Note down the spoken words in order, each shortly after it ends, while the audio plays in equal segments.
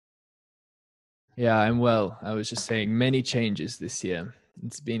Yeah, I'm well. I was just saying many changes this year.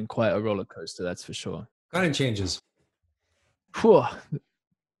 It's been quite a roller coaster, that's for sure. Kind of changes. Whew,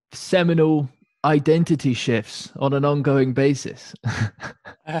 seminal identity shifts on an ongoing basis.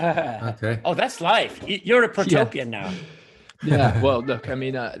 Okay. Oh, that's life. You're a Yeah. protopian now. Yeah. Well, look, I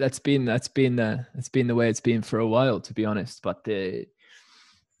mean, that's been the way it's been for a while, to be honest. But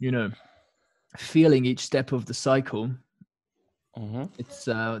feeling each step of the cycle, it's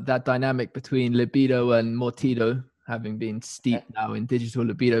that dynamic between libido and mortido, having been steeped now in digital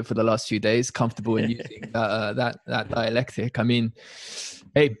libido for the last few days, comfortable in using that dialectic. I mean,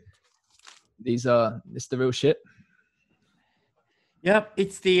 hey, it's the real shit. Yep,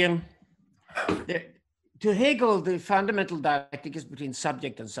 it's to Hegel, the fundamental dialectic is between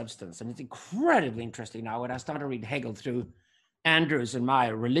subject and substance, and it's incredibly interesting now when I started to read Hegel through Andrews and my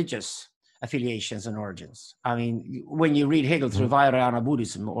religious affiliations and origins. I mean, when you read Hegel through Vajrayana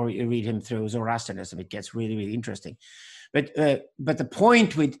Buddhism or you read him through Zoroastrianism, it gets really, really interesting. But the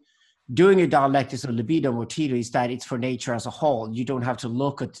point with doing a dialectics of libido mortido is that it's for nature as a whole. You don't have to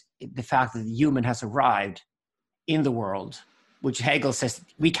look at the fact that the human has arrived in the world, which Hegel says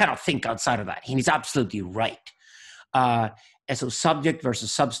we cannot think outside of that. He's absolutely right. And so subject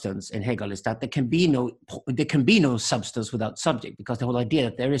versus substance in Hegel is that there can be no substance without subject, because the whole idea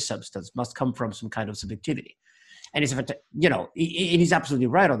that there is substance must come from some kind of subjectivity. And it's, he's absolutely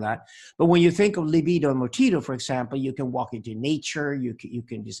right on that. But when you think of libido and mortido, for example, you can walk into nature, you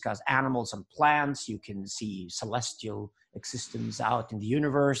can discuss animals and plants, you can see celestial existence out in the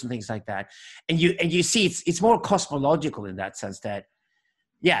universe and things like that. And you see it's more cosmological in that sense that,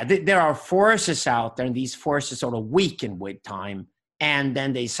 yeah, there are forces out there, and these forces sort of weaken with time, and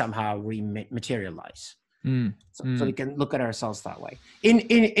then they somehow rematerialize. So we can look at ourselves that way. I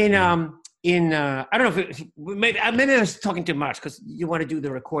don't know if maybe I was talking too much because you want to do the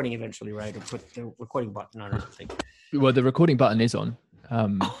recording eventually, right? Or put the recording button on or something. Well, the recording button is on.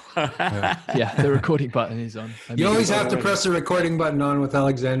 Yeah, the recording button is on. You always have to press the recording button on with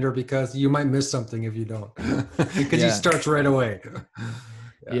Alexander because you might miss something if you don't. Because he starts right away.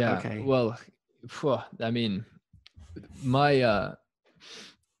 Yeah. Okay. Well, I mean, my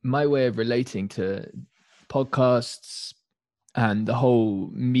way of relating to podcasts and the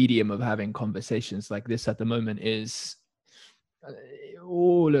whole medium of having conversations like this at the moment is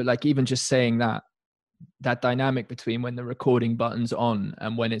like even just saying that dynamic between when the recording button's on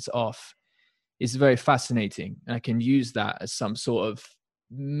and when it's off is very fascinating. And I can use that as some sort of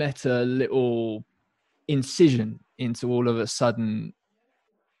meta little incision into all of a sudden,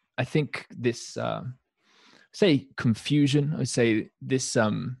 I think this, say confusion, I would say this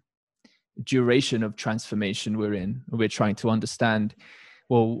duration of transformation we're trying to understand,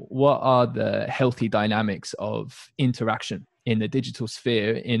 well, what are the healthy dynamics of interaction in the digital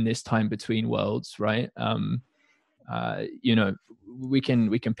sphere in this time between worlds, right? We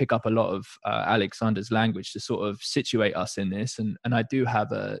can pick up a lot of Alexander's language to sort of situate us in this, and I do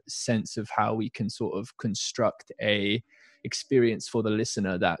have a sense of how we can sort of construct a experience for the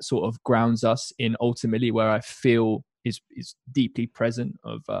listener that sort of grounds us in ultimately where I feel is deeply present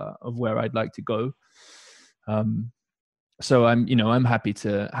of where I'd like to go. So I'm happy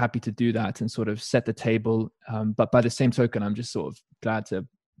to do that and sort of set the table. But by the same token, I'm just sort of glad to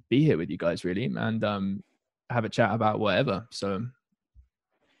be here with you guys, really, and have a chat about whatever. So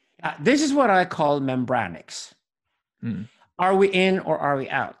this is what I call membranics. Are we in or are we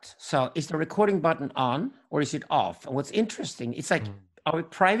out? So is the recording button on or is it off? And what's interesting, it's like, are we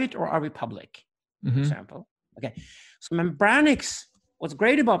private or are we public, for example? Okay, so membranics, what's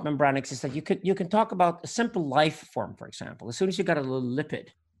great about membranics is that you can talk about a simple life form, for example. As soon as you got a little lipid,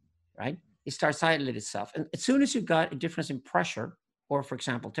 right, it starts to isolate itself. And as soon as you got a difference in pressure or, for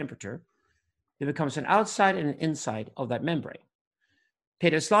example, temperature, it becomes an outside and an inside of that membrane.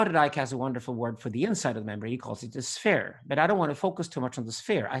 Peter Sloterdijk has a wonderful word for the inside of the membrane. He calls it the sphere. But I don't want to focus too much on the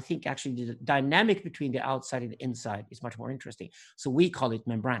sphere. I think actually the dynamic between the outside and the inside is much more interesting. So we call it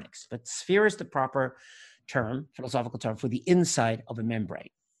membranics. But sphere is the proper term, philosophical term, for the inside of a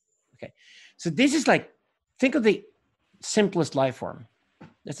membrane. Okay. So this is like, think of the simplest life form.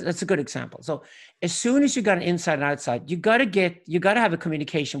 That's a good example. So as soon as you got an inside and outside, you got to have a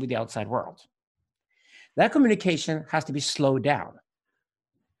communication with the outside world. That communication has to be slowed down.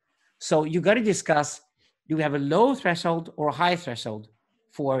 So you got to discuss, do we have a low threshold or a high threshold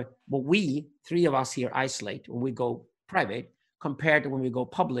for what we, three of us here, isolate when we go private compared to when we go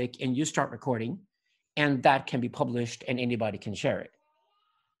public and you start recording, and that can be published and anybody can share it.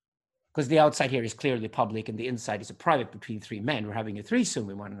 Because the outside here is clearly public and the inside is a private between three men. We're having a threesome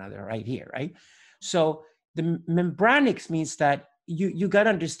with one another right here, right? So the membranics means that you got to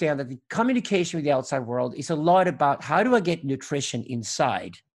understand that the communication with the outside world is a lot about how do I get nutrition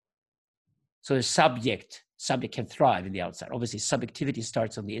inside, so the subject can thrive in the outside. Obviously, subjectivity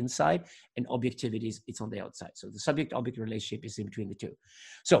starts on the inside, and objectivity it's on the outside. So the subject-object relationship is in between the two.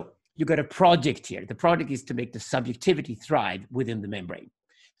 So you got a project here. The project is to make the subjectivity thrive within the membrane.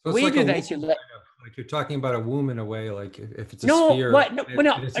 So it's like like you're talking about a womb in a way, like if it's a sphere,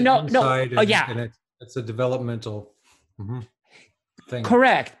 it's a developmental thing.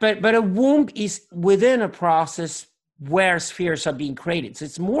 Correct, but a womb is within a process where spheres are being created. So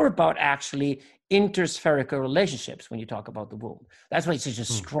it's more about actually interspherical relationships when you talk about the womb. That's why it's such a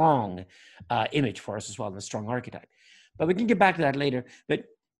strong image for us as well, and a strong archetype. But we can get back to that later. But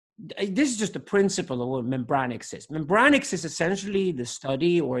this is just the principle of what membranics is. Membranics is essentially the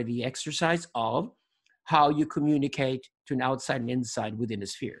study or the exercise of how you communicate to an outside and inside within a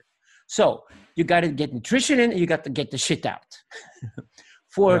sphere. So you got to get nutrition in, and you got to get the shit out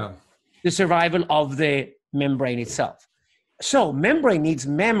for the survival of the membrane itself. So membrane needs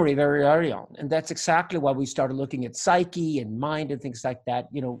memory very early on. And that's exactly why we started looking at psyche and mind and things like that.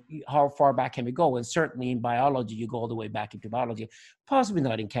 You know, how far back can we go? And certainly in biology, you go all the way back into biology, possibly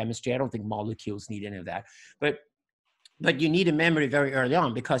not in chemistry. I don't think molecules need any of that. But you need a memory very early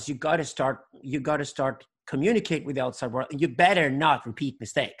on, because you got to start communicate with the outside world, and you better not repeat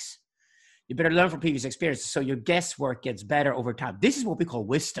mistakes. You better learn from previous experiences, so your guesswork gets better over time. This is what we call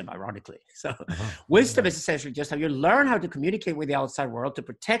wisdom, ironically. So wisdom is essentially just how you learn how to communicate with the outside world to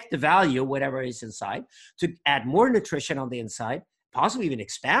protect the value, whatever is inside, to add more nutrition on the inside, possibly even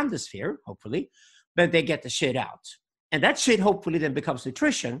expand the sphere, hopefully, but they get the shit out. And that shit hopefully then becomes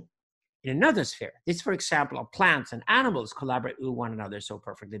nutrition in another sphere. This, for example, how plants and animals collaborate with one another so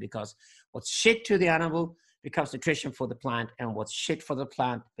perfectly, because what's shit to the animal becomes nutrition for the plant, and what's shit for the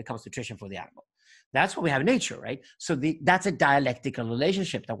plant becomes nutrition for the animal. That's what we have in nature, right? So that's a dialectical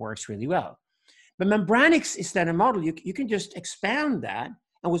relationship that works really well. But membranics is then a model. You can just expand that.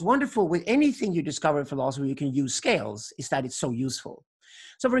 And what's wonderful with anything you discover in philosophy, you can use scales, is that it's so useful.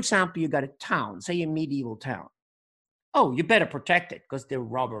 So for example, you got a town, say a medieval town. Oh, you better protect it, because there are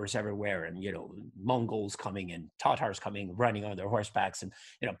robbers everywhere, and, you know, Mongols coming and Tatars coming, running on their horsebacks, and,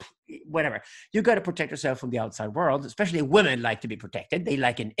 you know, whatever. You got to protect yourself from the outside world. Especially women like to be protected. They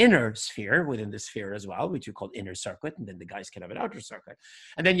like an inner sphere within the sphere as well, which you call inner circuit, and then the guys can have an outer circuit.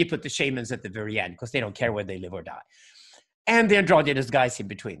 And then you put the shamans at the very end, because they don't care whether they live or die. And the androgynous guys in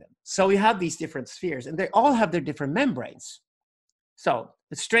between them. So we have these different spheres, and they all have their different membranes. So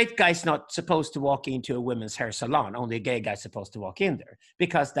the straight guy's not supposed to walk into a women's hair salon. Only a gay guy's supposed to walk in there,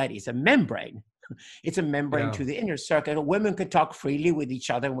 because that is a membrane. It's a membrane to the inner circle. Women can talk freely with each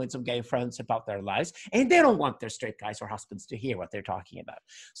other and with some gay friends about their lives, and they don't want their straight guys or husbands to hear what they're talking about.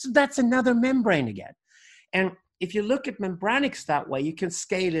 So that's another membrane again. And if you look at membranics that way, you can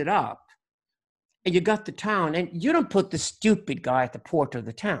scale it up, and you got the town, and you don't put the stupid guy at the port of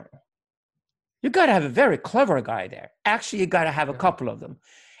the town. You got to have a very clever guy there. Actually, you got to have a couple of them.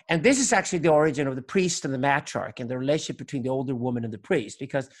 And this is actually the origin of the priest and the matriarch, and the relationship between the older woman and the priest,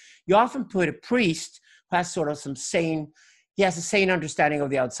 because you often put a priest who has sort of he has a sane understanding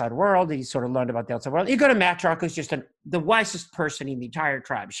of the outside world, and he sort of learned about the outside world. You got a matriarch who's just the wisest person in the entire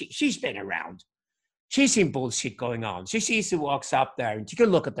tribe. She's been around. She's seen bullshit going on. She sees who walks up there, and she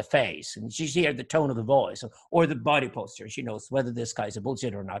can look at the face, and she hears the tone of the voice or the body posture. She knows whether this guy's a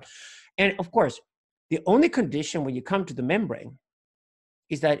bullshit or not. And of course, the only condition when you come to the membrane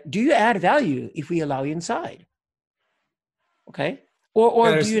is that, do you add value if we allow you inside? Okay.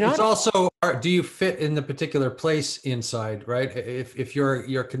 Or do you not? It's also, do you fit in the particular place inside, right? If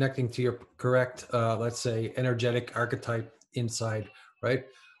you're connecting to your correct, let's say, energetic archetype inside, right?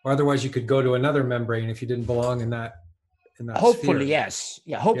 Or otherwise you could go to another membrane if you didn't belong in that hopefully, sphere. yes.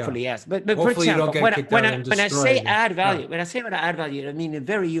 Yeah, hopefully, yes. But hopefully for example, when I say add value, I mean in a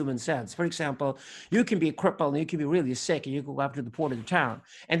very human sense. For example, you can be crippled and you can be really sick, and you go up to the port of the town,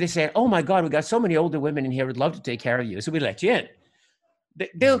 and they say, oh my God, we got so many older women in here who'd love to take care of you, so we let you in.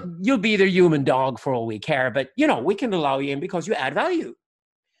 You'll be their human dog for all we care, but, you know, we can allow you in because you add value.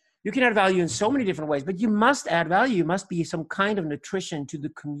 You can add value in so many different ways, but you must add value. You must be some kind of nutrition to the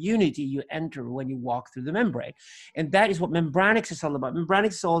community you enter when you walk through the membrane. And that is what membranics is all about.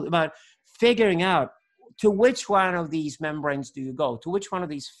 Membranics is all about figuring out to which one of these membranes do you go, to which one of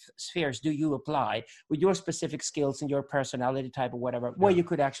these spheres do you apply with your specific skills and your personality type or whatever, where you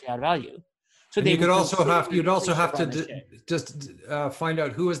could actually add value. So you'd also have to just find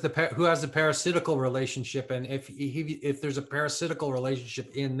out who has the parasitical relationship, and if there's a parasitical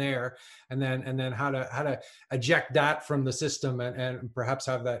relationship in there, and then how to eject that from the system and perhaps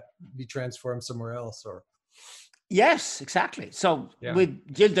have that be transformed somewhere else. Or Yes, exactly. So with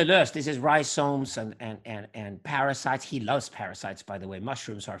Gilles Deleuze, this is rhizomes and parasites. He loves parasites, by the way.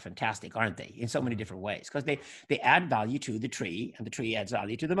 Mushrooms are fantastic, aren't they? In so many different ways, because they add value to the tree, and the tree adds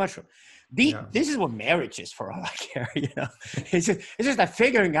value to the mushroom. This is what marriage is, for all I care. You know, it's just like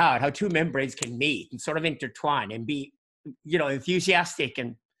figuring out how two membranes can meet and sort of intertwine and be, you know, enthusiastic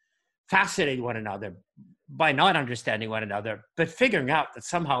and fascinate one another by not understanding one another, but figuring out that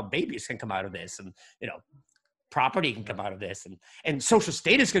somehow babies can come out of this, and, you know, property can come out of this, and social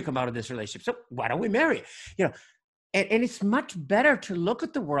status can come out of this relationship. So why don't we marry? You know, and it's much better to look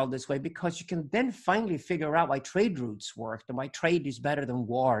at the world this way, because you can then finally figure out why trade routes work and why trade is better than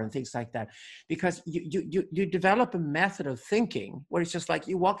war and things like that. Because you develop a method of thinking where it's just like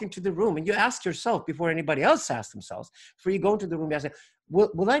you walk into the room and you ask yourself before anybody else asks themselves, before you go into the room, you ask,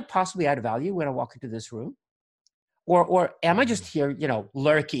 will I possibly add value when I walk into this room? Or am I just here, you know,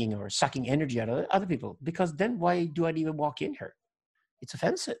 lurking or sucking energy out of other people? Because then why do I even walk in here? It's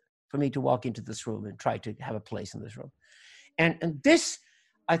offensive for me to walk into this room and try to have a place in this room. And this,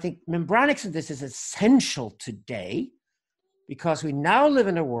 I think, membranics in this is essential today, because we now live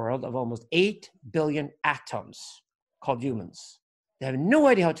in a world of almost 8 billion atoms called humans. They have no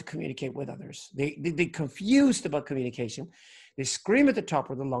idea how to communicate with others. They're confused about communication. They scream at the top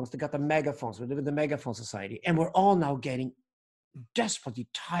of their lungs. They got the megaphones. We live in the megaphone society. And we're all now getting desperately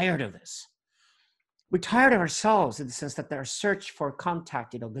tired of this. We're tired of ourselves, in the sense that there's search for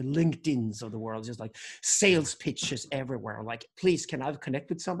contact, you know, the LinkedIns of the world, just like sales pitches everywhere. Like, please, can I connect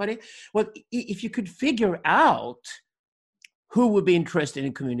with somebody? Well, if you could figure out who would be interested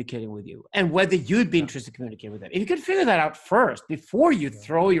in communicating with you and whether you'd be interested in communicating with them, if you could figure that out first before you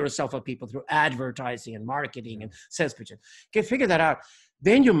throw yourself at people through advertising and marketing and sales pitches, you can figure that out,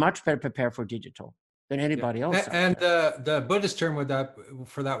 then you're much better prepared for digital than anybody else. And the Buddhist term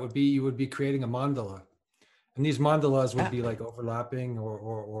for that would be, you would be creating a mandala. And these mandalas would be like overlapping,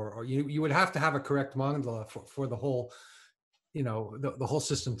 or you would have to have a correct mandala for the whole, you know, the whole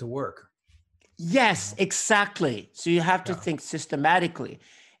system to work. Yes, exactly. So you have to think systematically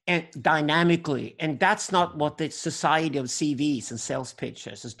and dynamically. And that's not what the society of CVs and sales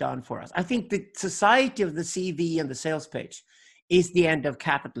pitches has done for us. I think the society of the CV and the sales pitch is the end of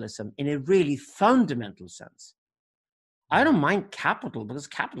capitalism in a really fundamental sense. I don't mind capital, because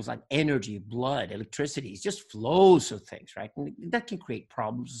capital is like energy, blood, electricity. It just flows of things, right? And that can create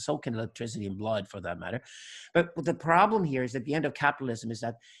problems. So can electricity and blood, for that matter. But the problem here is that the end of capitalism is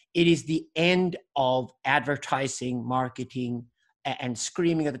that it is the end of advertising, marketing, and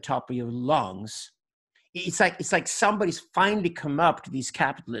screaming at the top of your lungs. It's like somebody's finally come up to these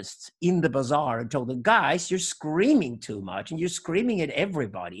capitalists in the bazaar and told them, guys, you're screaming too much and you're screaming at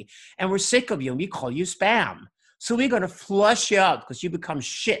everybody, and we're sick of you, and we call you spam. So we're going to flush you out because you become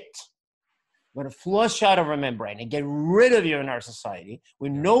shit. We're going to flush out of our membrane and get rid of you in our society. We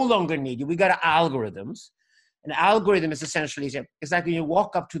no longer need you. We got algorithms. An algorithm is essentially, it's like when you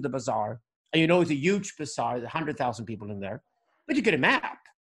walk up to the bazaar and you know it's a huge bazaar, there's 100,000 people in there, but you get a map.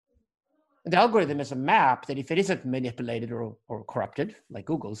 And the algorithm is a map that, if it isn't manipulated or corrupted, like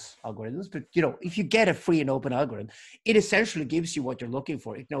Google's algorithms, but, you know, if you get a free and open algorithm, it essentially gives you what you're looking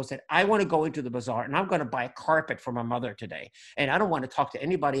for. It knows that I want to go into the bazaar and I'm going to buy a carpet for my mother today. And I don't want to talk to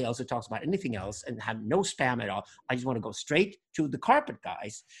anybody else who talks about anything else and have no spam at all. I just want to go straight to the carpet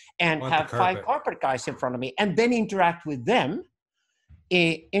guys and have 5 carpet guys in front of me, and then interact with them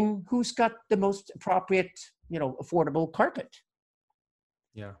in who's got the most appropriate, you know, affordable carpet.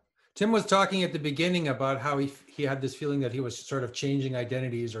 Yeah. Tim was talking at the beginning about how he had this feeling that he was sort of changing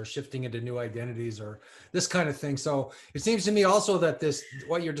identities or shifting into new identities or this kind of thing. So it seems to me also that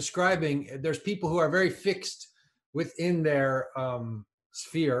what you're describing, there's people who are very fixed within their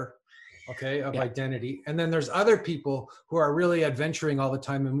sphere, of identity. And then there's other people who are really adventuring all the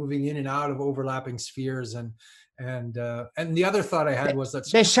time and moving in and out of overlapping spheres. And the other thought I had was that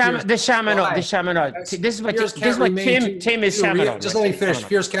the shamanoid. This is what Tim is shamanoid. Just let me finish.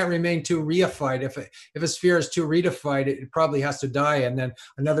 Spheres can't remain too reified. If a sphere is too reified, it probably has to die, and then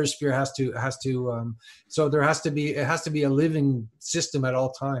another sphere has to. So it has to be a living system at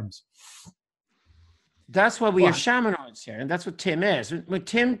all times. That's why we are shamanoids here, and that's what Tim is. When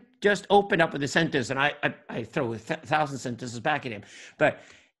Tim just opened up with a sentence, and I throw 1,000 sentences back at him, but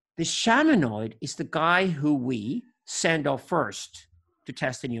the shamanoid is the guy who we send off first to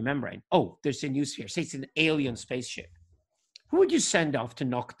test a new membrane. Oh, there's a new sphere. Say it's an alien spaceship. Who would you send off to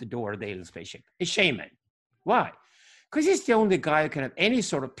knock the door of the alien spaceship? A shaman. Why? Because he's the only guy who can have any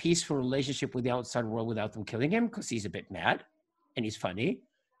sort of peaceful relationship with the outside world without them killing him, because he's a bit mad and he's funny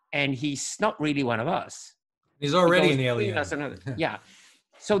and he's not really one of us. He's already an alien. Yeah.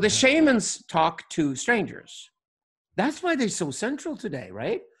 So the shamans talk to strangers. That's why they're so central today,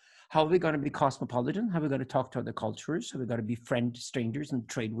 right? How are we going to be cosmopolitan? How are we going to talk to other cultures? How are we going to befriend strangers and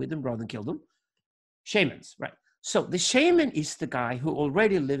trade with them rather than kill them? Shamans, right? So the shaman is the guy who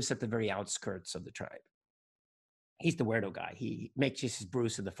already lives at the very outskirts of the tribe. He's the weirdo guy. He makes his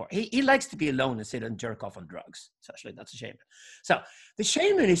brews in the forest. He likes to be alone and sit and jerk off on drugs. Essentially, that's a shaman. So the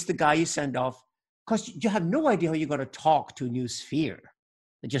shaman is the guy you send off because you have no idea how you're going to talk to a new sphere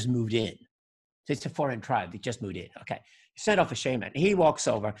that just moved in. So it's a foreign tribe that just moved in. Okay. You send off a shaman. He walks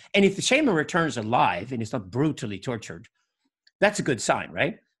over. And if the shaman returns alive and is not brutally tortured, that's a good sign,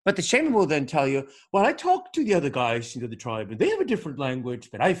 right? But the shaman will then tell you, well, I talked to the other guys in the tribe and they have a different language,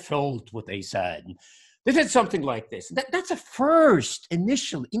 but I felt what they said. They did something like this. That's a first,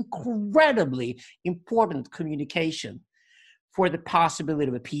 initial, incredibly important communication for the possibility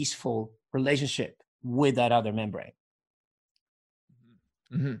of a peaceful relationship with that other membrane.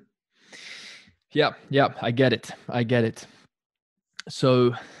 Mm-hmm. Yeah, I get it.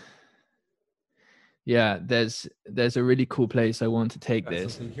 So, yeah, there's a really cool place I want to take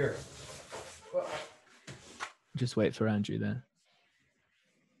this. Here. Just wait for Andrew there.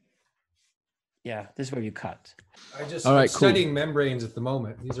 Yeah, this is where you cut. I'm studying membranes at the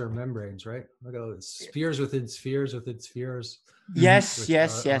moment. These are membranes, right? Look at those spheres within spheres within spheres. Yes.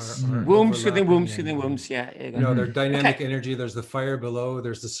 Wombs within wombs within wombs. Yeah. You know, they're dynamic energy. There's the fire below.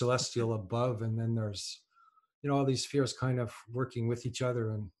 There's the celestial above, and then there's, you know, all these spheres kind of working with each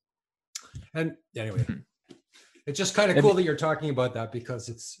other. And anyway, it's just kind of cool that you're talking about that because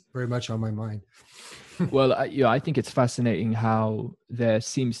it's very much on my mind. Well, I think it's fascinating how there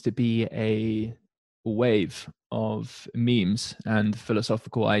seems to be a wave of memes and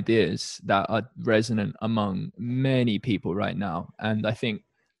philosophical ideas that are resonant among many people right now. And I think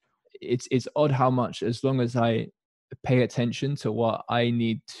it's odd how much, as long as I pay attention to what I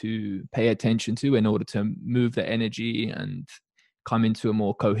need to pay attention to in order to move the energy and come into a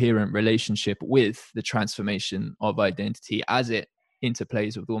more coherent relationship with the transformation of identity as it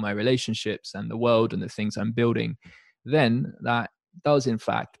interplays with all my relationships and the world and the things I'm building, then that does in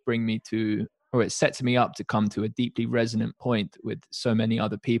fact bring me to, or it sets me up to come to a deeply resonant point with so many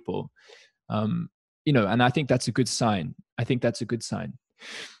other people. You know, and I think that's a good sign.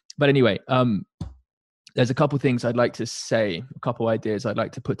 But anyway, there's a couple things I'd like to say, a couple ideas I'd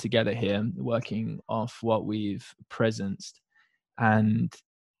like to put together here, working off what we've presenced. And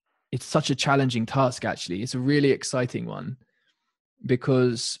it's such a challenging task, actually. It's a really exciting one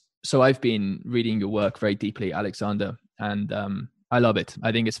because, so I've been reading your work very deeply, Alexander, and I love it.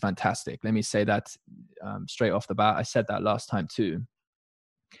 I think it's fantastic. Let me say that straight off the bat. I said that last time too.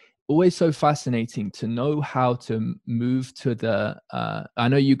 Always so fascinating to know how to move to the, I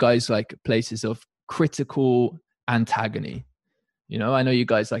know you guys like places of critical antagony. You know, I know you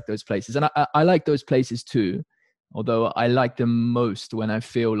guys like those places, and I like those places too. Although I like them most when I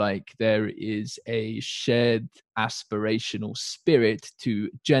feel like there is a shared aspirational spirit to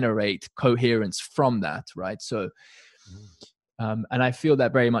generate coherence from that, right? So, and I feel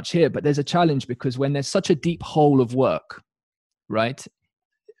that very much here, but there's a challenge because when there's such a deep hole of work, right?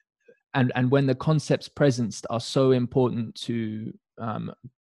 And when the concepts presenced are so important to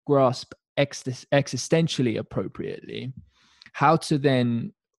grasp existentially appropriately, how to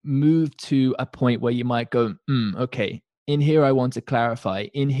then move to a point where you might go, okay, in here I want to clarify,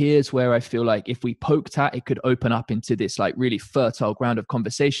 in here's where I feel like if we poked at, it could open up into this like really fertile ground of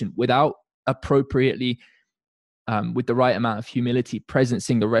conversation without appropriately, with the right amount of humility,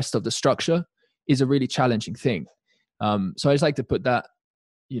 presencing the rest of the structure is a really challenging thing. So I just like to put that,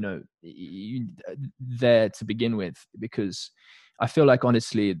 you know, there to begin with, because I feel like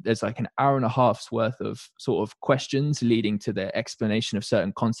honestly, there's like an hour and a half's worth of sort of questions leading to the explanation of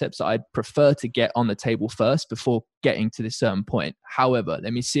certain concepts that I'd prefer to get on the table first before getting to this certain point. However,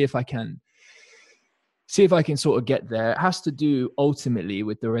 let me see if I can sort of get there. It has to do ultimately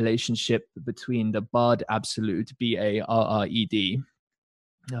with the relationship between the Bard Absolute, Barred,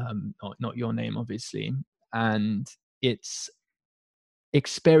 not your name, obviously, and its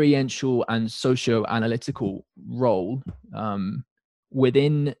experiential and socio-analytical role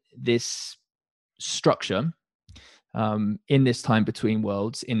within this structure, in this time between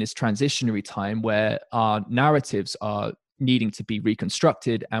worlds, in this transitionary time where our narratives are needing to be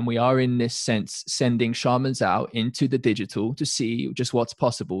reconstructed, and we are in this sense sending shamans out into the digital to see just what's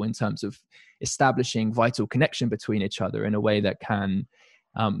possible in terms of establishing vital connection between each other in a way that can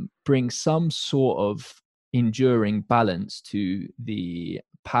bring some sort of enduring balance to the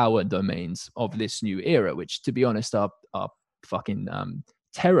power domains of this new era, which to be honest are fucking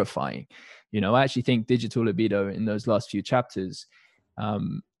terrifying. You know, I actually think digital libido in those last few chapters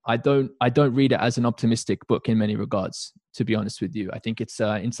I don't read it as an optimistic book in many regards, to be honest with you. I think it's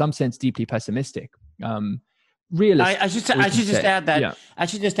in some sense deeply pessimistic. Realist. I should just add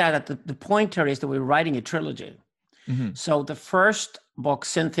that the pointer is that we're writing a trilogy. Mm-hmm. So the first book,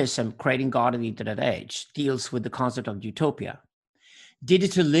 Syntheism, Creating God in the Internet Age, deals with the concept of utopia.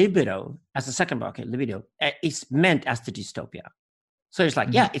 Digital libido, as the second book, libido, is meant as the dystopia. So it's like,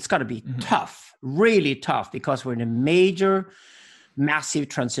 it's got to be tough, really tough, because we're in a major, massive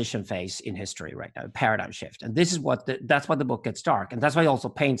transition phase in history right now, a paradigm shift. And this is that's why the book gets dark. And that's why it also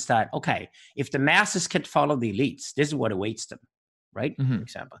paints that, okay, if the masses can't follow the elites, this is what awaits them, right? For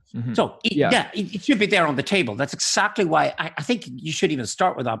example. So it should be there on the table. That's exactly why I think you should even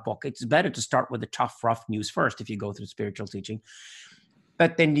start with that book. It's better to start with the tough, rough news first if you go through spiritual teaching.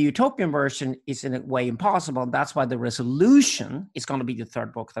 But then the utopian version is in a way impossible. And that's why the resolution is going to be the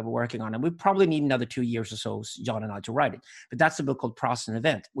third book that we're working on. And we probably need another 2 years or so, John and I, to write it. But that's a book called Process and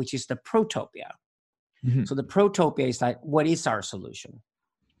Event, which is the protopia. So the protopia is like, what is our solution?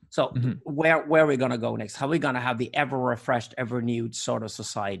 So where are we going to go next? How are we going to have the ever refreshed, ever renewed sort of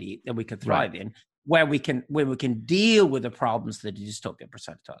society that we can thrive in, where we can deal with the problems that the dystopia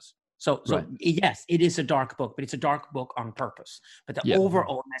presents to us? So yes, it is a dark book, but it's a dark book on purpose. But the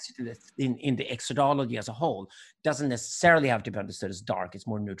overall message in the exodology as a whole doesn't necessarily have to be understood as dark. It's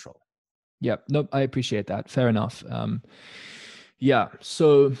more neutral. Yeah, no, I appreciate that. Fair enough.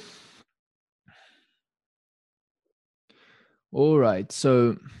 So, all right.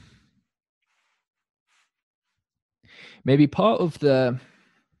 So maybe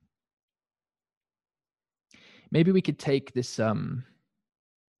maybe we could take this,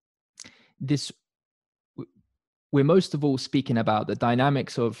 we're most of all speaking about the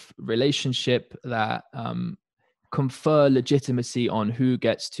dynamics of relationship that confer legitimacy on who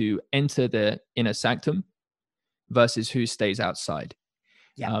gets to enter the inner sanctum versus who stays outside.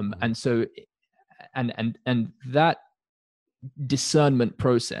 And so, and that discernment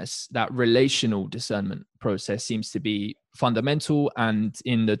process, that relational discernment process, seems to be fundamental and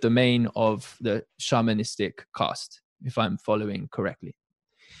in the domain of the shamanistic caste, if I'm following correctly.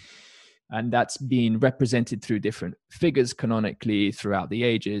 And that's been represented through different figures canonically throughout the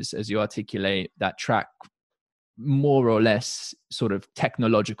ages, as you articulate, that track more or less sort of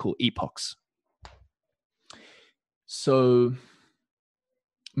technological epochs. So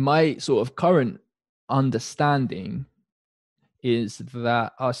my sort of current understanding is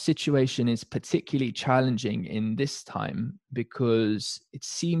that our situation is particularly challenging in this time because it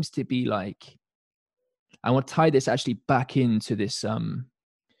seems to be like, I want to tie this actually back into this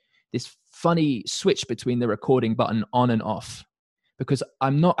this funny switch between the recording button on and off, because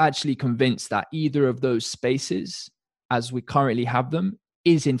I'm not actually convinced that either of those spaces as we currently have them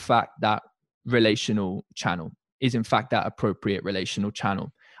is in fact that relational channel, is in fact that appropriate relational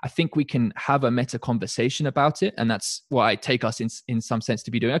channel. I think we can have a meta conversation about it, and that's what I take us in some sense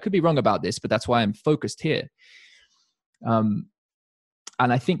to be doing. I could be wrong about this, but that's why I'm focused here. And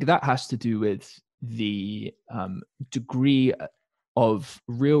I think that has to do with the degree of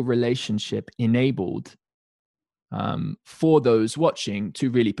real relationship enabled for those watching to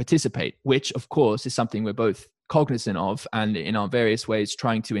really participate, which of course is something we're both cognizant of and in our various ways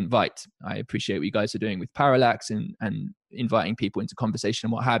trying to invite. I appreciate what you guys are doing with Parallax and inviting people into conversation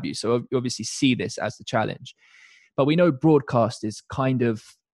and what have you. So you obviously see this as the challenge, but we know broadcast is kind of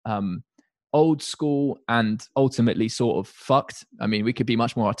old school and ultimately sort of fucked. I mean, we could be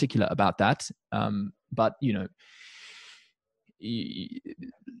much more articulate about that, but you know,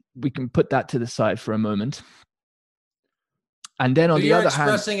 we can put that to the side for a moment. And then on the other hand,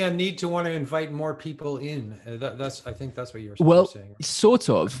 you're expressing a need to want to invite more people in. I think that's what you're saying. Well, sort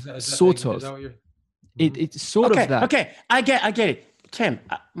of. Is that what you're? It's sort of that. Okay, I get it. Tim,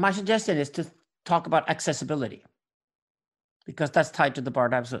 my suggestion is to talk about accessibility, because that's tied to the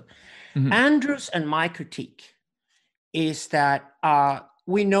Bard Absolute. Andrew's and my critique is that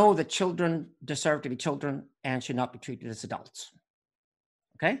we know that children deserve to be children and should not be treated as adults.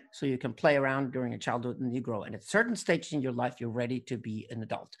 Okay, so you can play around during your childhood and you grow. And at certain stages in your life, you're ready to be an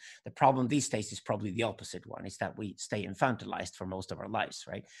adult. The problem these days is probably the opposite one, is that we stay infantilized for most of our lives,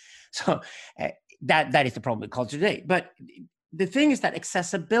 right? So that is the problem with culture today. But the thing is that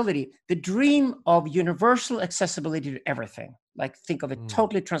accessibility, the dream of universal accessibility to everything, like think of a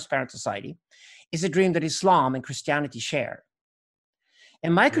totally transparent society, is a dream that Islam and Christianity share.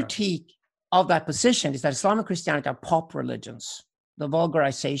 And my critique of that position is that Islam and Christianity are pop religions, the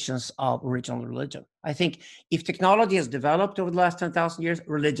vulgarizations of original religion. I think if technology has developed over the last 10,000 years,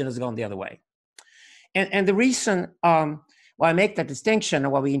 religion has gone the other way. And the reason why I make that distinction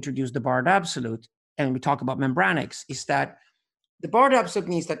and why we introduce the Bard Absolute and we talk about membranics is that The bar absolute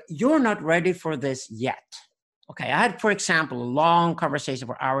means that you're not ready for this yet. Okay, I had, for example, a long conversation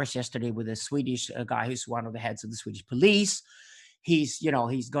for hours yesterday with a Swedish guy who's one of the heads of the Swedish police. He's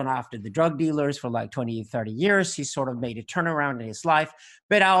gone after the drug dealers for like 20, 30 years. He's sort of made a turnaround in his life.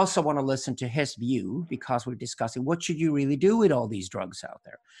 But I also want to listen to his view, because we're discussing what should you really do with all these drugs out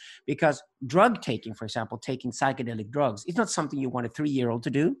there? Because drug taking, for example, taking psychedelic drugs, is not something you want a 3-year-old to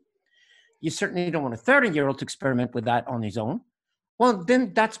do. You certainly don't want a 30-year-old to experiment with that on his own. Well,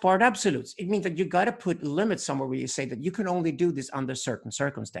 then that's part absolutes. It means that you got to put limits somewhere where you say that you can only do this under certain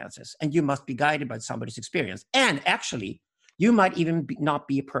circumstances, and you must be guided by somebody's experience. And actually, you might even not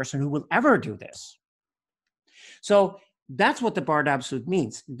be a person who will ever do this. So that's what the bar absolute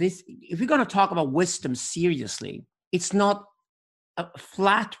means. This, if we're going to talk about wisdom seriously, it's not a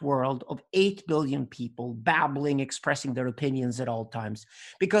flat world of 8 billion people babbling, expressing their opinions at all times,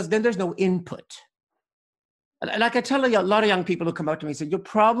 because then there's no input. Like I tell a lot of young people who come out to me and say, your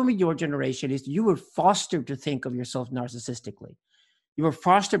problem with your generation is you were fostered to think of yourself narcissistically. You were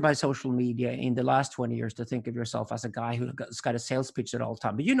fostered by social media in the last 20 years to think of yourself as a guy who's got a sales pitch at all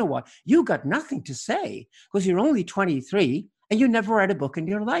time. But you know what? You got nothing to say because you're only 23 and you never read a book in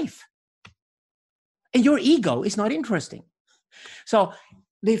your life. And your ego is not interesting. So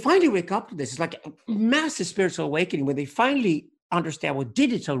they finally wake up to this. It's like a massive spiritual awakening when they finally understand what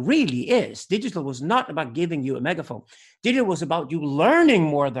digital really is. Digital was not about giving you a megaphone. Digital was about you learning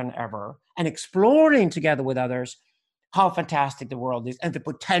more than ever and exploring together with others how fantastic the world is and the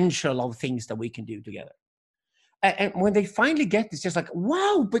potential of things that we can do together. And when they finally get this, just like,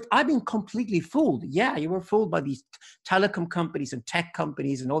 wow, but I've been completely fooled. Yeah, you were fooled by these telecom companies and tech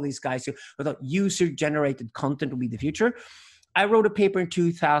companies and all these guys who thought user-generated content will be the future. I wrote a paper in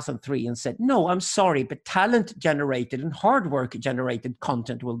 2003 and said, no, I'm sorry, but talent-generated and hard work-generated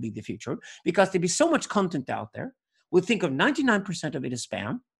content will be the future, because there'll be so much content out there. We'll think of 99% of it as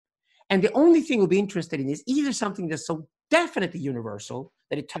spam. And the only thing we'll be interested in is either something that's so definitely universal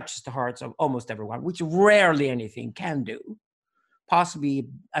that it touches the hearts of almost everyone, which rarely anything can do. Possibly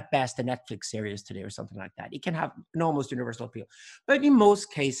at best a Netflix series today or something like that. It can have an almost universal appeal. But in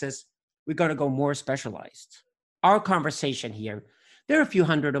most cases, we're going to go more specialized. Our conversation here, there are a few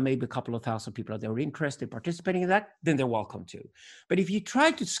hundred or maybe a couple of thousand people that are interested in participating in that, then they're welcome to. But if you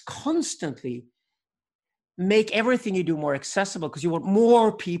try to constantly make everything you do more accessible because you want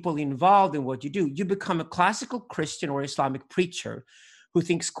more people involved in what you do, you become a classical Christian or Islamic preacher who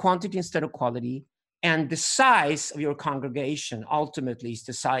thinks quantity instead of quality, and the size of your congregation ultimately is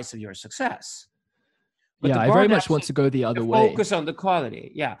the size of your success. But yeah, I very much want to go the other way. Focus on the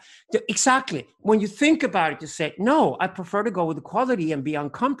quality. Yeah, exactly. When you think about it, you say, no, I prefer to go with the quality and be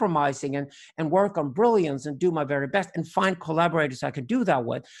uncompromising and work on brilliance and do my very best and find collaborators I can do that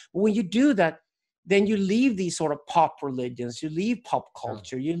with. But when you do that, then you leave these sort of pop religions, you leave pop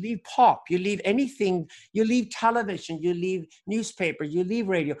culture, you leave pop, you leave anything, you leave television, you leave newspaper, you leave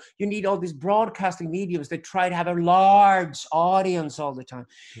radio. You need all these broadcasting mediums that try to have a large audience all the time.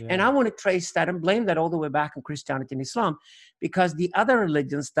 Yeah. And I want to trace that and blame that all the way back in Christianity and Islam, because the other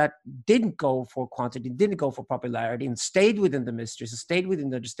religions that didn't go for quantity, didn't go for popularity, and stayed within the mysteries, and stayed within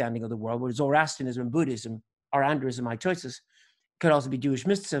the understanding of the world, where Zoroastrianism and Buddhism are Andrews my choices. Could also be Jewish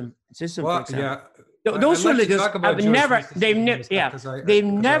mysticism, for example. Yeah. Those religions have never, they've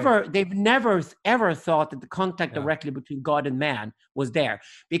never ever thought that the contact directly between God and man was there,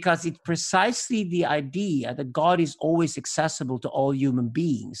 because it's precisely the idea that God is always accessible to all human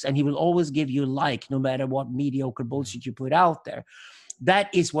beings, and he will always give you no matter what mediocre bullshit you put out there.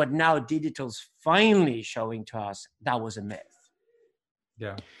 That is what now digital's finally showing to us that was a myth.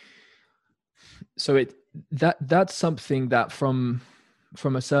 Yeah. So that's something that from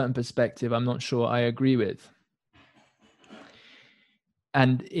a certain perspective, I'm not sure I agree with.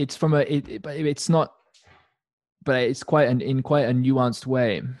 And it's it's not, but it's in quite a nuanced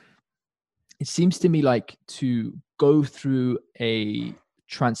way. It seems to me like to go through a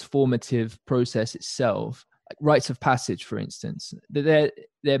transformative process itself, like rites of passage, for instance, there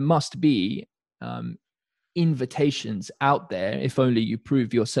must be invitations out there, if only you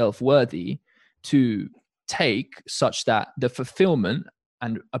prove yourself worthy, to take, such that the fulfillment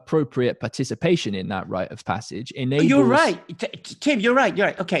and appropriate participation in that rite of passage enables... You're right, Tim, you're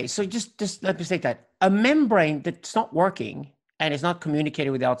right. Okay, so just let me say that. A membrane that's not working and is not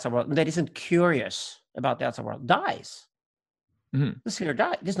communicating with the outside world, that isn't curious about the outside world, dies. Mm-hmm. The sphere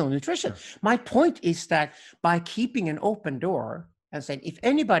dies. There's no nutrition. My point is that by keeping an open door and saying, if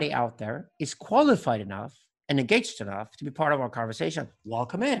anybody out there is qualified enough and engaged enough to be part of our conversation,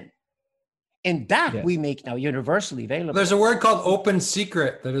 welcome in. And that we make now universally available. There's a word called open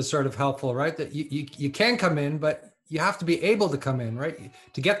secret that is sort of helpful, right? That you can come in, but you have to be able to come in, right?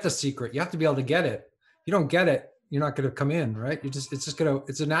 To get the secret, you have to be able to get it. If you don't get it, you're not going to come in, right?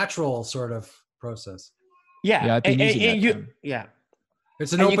 It's a natural sort of process. Yeah. I've been using that term. Yeah.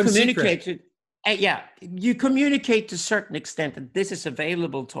 It's an And open you communicate secret. you communicate to a certain extent that this is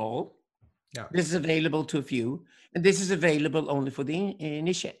available to all. Yeah. This is available to a few, and this is available only for the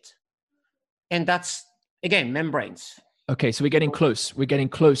initiate. And that's, again, membranes. Okay, so we're getting close. We're getting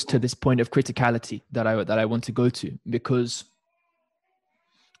close to this point of criticality that I want to go to, because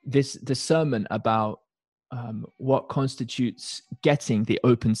this discernment about what constitutes getting the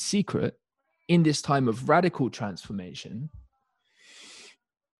open secret in this time of radical transformation,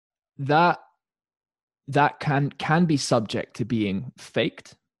 that can be subject to being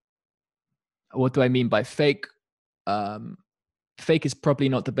faked. What do I mean by fake? Fake is probably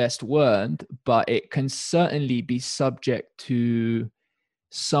not the best word, but it can certainly be subject to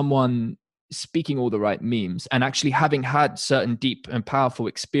someone speaking all the right memes and actually having had certain deep and powerful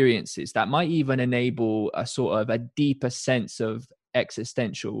experiences that might even enable a sort of a deeper sense of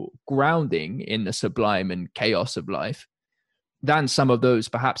existential grounding in the sublime and chaos of life than some of those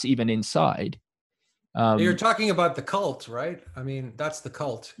perhaps even inside. You're talking about the cult, right? I mean, that's the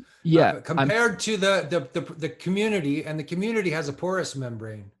cult. Yeah. Compared to the community, and the community has a porous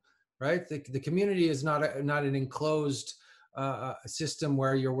membrane, right? The community is not an enclosed system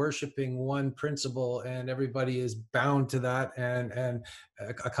where you're worshiping one principle and everybody is bound to that and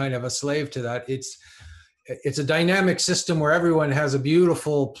a kind of a slave to that. It's a dynamic system where everyone has a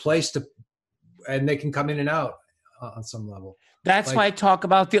beautiful place and they can come in and out on some level. That's why I talk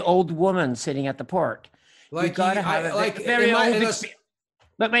about the old woman sitting at the port. Like you got to have a very old experience.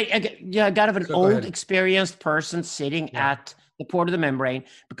 But wait, you got to have an old experienced person sitting at the port of the membrane,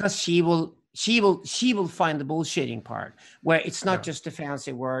 because she will find the bullshitting part where it's not just the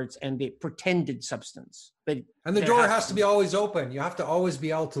fancy words and the pretended substance. And the door has to be always open. You have to always be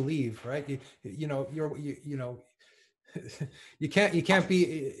able to leave, right? You can't be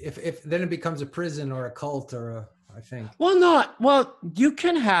if then it becomes a prison or a cult or I think. Well, you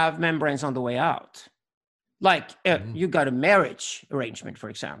can have membranes on the way out. Like you got a marriage arrangement, for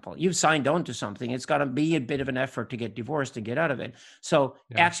example. You've signed on to something. It's got to be a bit of an effort to get divorced and get out of it. So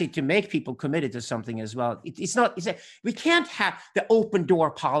actually to make people committed to something as well, we can't have the open door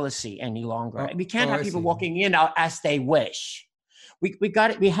policy any longer. We can't have people walking in out as they wish. We got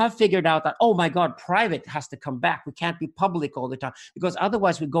it. We have figured out that, oh my God, private has to come back. We can't be public all the time, because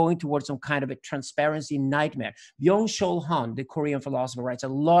otherwise we're going towards some kind of a transparency nightmare. Byung-Chul Han, the Korean philosopher, writes a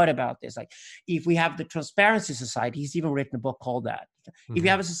lot about this. Like, if we have the transparency society, he's even written a book called that. If you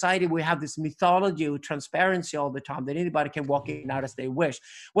have a society where we have this mythology of transparency all the time, that anybody can walk in and out as they wish,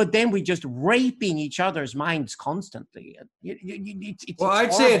 well, then we're just raping each other's minds constantly.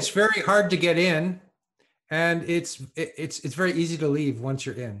 I'd say it's very hard to get in. And it's very easy to leave once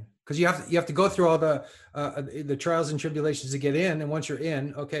you're in, because you have to go through all the trials and tribulations to get in. And once you're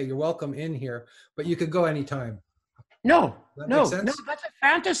in, okay, you're welcome in here, but you could go anytime. No, that's a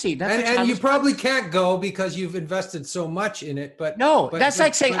fantasy. And you probably can't go because you've invested so much in it. But that's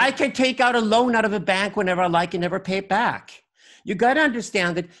like saying I can take out a loan out of a bank whenever I like and never pay it back. You got to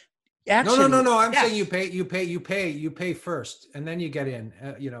understand that. Actually, no. I'm saying you pay first, and then you get in.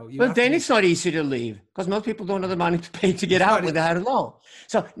 But then it's not easy to leave, because most people don't have the money to pay to get out without a loan.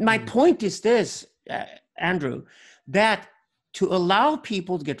 So my point is this, Andrew, that to allow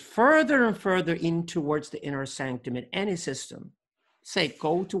people to get further and further in towards the inner sanctum in any system, say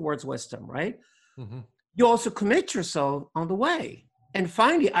go towards wisdom, right? Mm-hmm. You also commit yourself on the way. And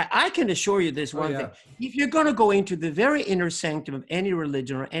finally, I can assure you this one thing. If you're going to go into the very inner sanctum of any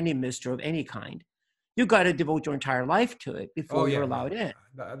religion or any mystery of any kind, you got to devote your entire life to it before you're allowed in.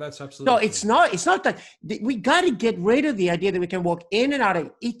 That's absolutely true. It's not that we got to get rid of the idea that we can walk in and out of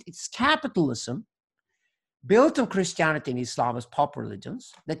it. It's capitalism built on Christianity and Islam as pop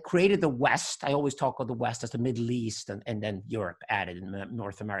religions that created the West. I always talk of the West as the Middle East and then Europe added in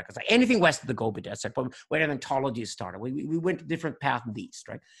North America. It's like anything west of the Gobi Desert, where ontology started. We went a different path in the East,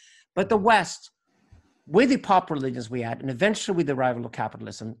 right? But the West, with the pop religions we had, and eventually with the arrival of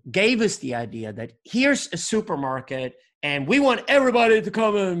capitalism, gave us the idea that here's a supermarket and we want everybody to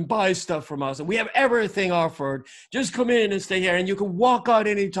come and buy stuff from us. And we have everything offered. Just come in and stay here. And you can walk out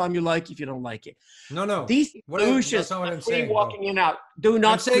anytime you like if you don't like it. No. These illusions of free walking in and out do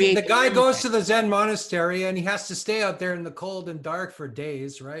not create. The guy goes to the Zen monastery and he has to stay out there in the cold and dark for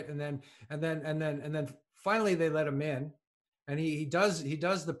days, right? And then finally they let him in. And he does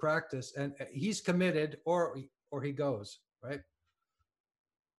the practice, and he's committed, or he goes, right?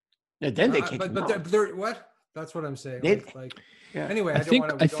 And then they kick him out. What? That's what I'm saying. It- Like yeah. anyway, I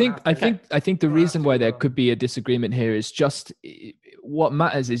think the reason why there could be a disagreement here is just what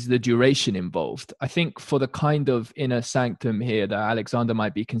matters is the duration involved. I think for the kind of inner sanctum here that Alexander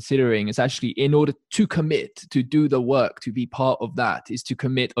might be considering is actually, in order to commit, to do the work, to be part of that, is to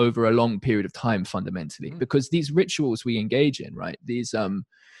commit over a long period of time fundamentally. Because these rituals we engage in, right? These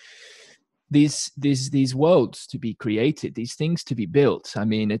worlds to be created, these things to be built. I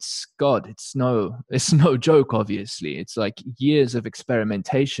mean, it's no joke. Obviously, it's like years of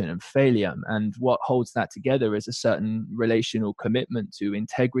experimentation and failure, and what holds that together is a certain relational commitment to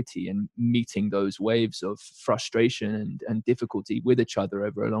integrity and meeting those waves of frustration and difficulty with each other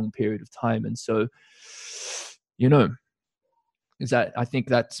over a long period of time. And so, I think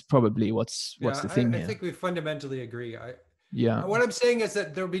that's probably what's the thing here. I think we fundamentally agree. Yeah. What I'm saying is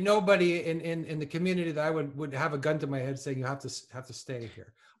that there would be nobody in the community that I would have a gun to my head saying you have to stay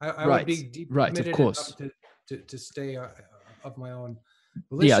here. I would be deeply committed enough to stay of my own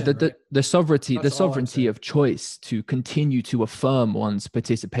volition. The sovereignty of choice to continue to affirm one's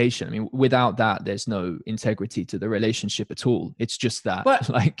participation. I mean, without that, there's no integrity to the relationship at all. It's just that. But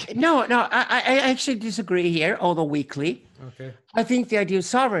like, no, I actually disagree here, although weakly. Okay. I think the idea of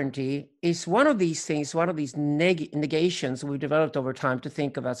sovereignty is one of these things, one of these negations we've developed over time to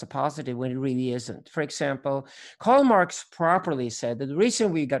think of as a positive when it really isn't. For example, Karl Marx properly said that the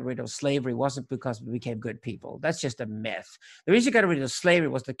reason we got rid of slavery wasn't because we became good people. That's just a myth. The reason we got rid of slavery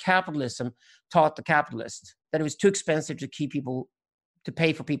was that capitalism taught the capitalists that it was too expensive to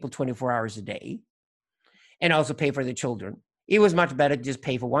pay for people 24 hours a day and also pay for the children. It was much better to just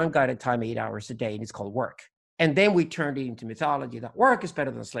pay for one guy at a time 8 hours a day, and it's called work. And then we turned it into mythology that work is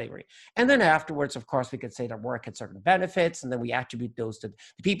better than slavery. And then afterwards, of course, we could say that work had certain benefits, and then we attribute those to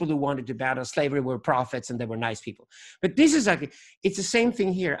the people who wanted to battle slavery were prophets and they were nice people. But this is it's the same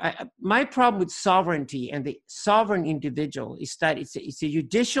thing here. My problem with sovereignty and the sovereign individual is that it's a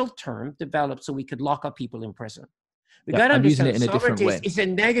judicial term developed so we could lock up people in prison. We got to understand sovereignty is a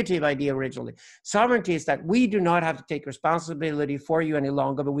negative idea originally. Sovereignty is that we do not have to take responsibility for you any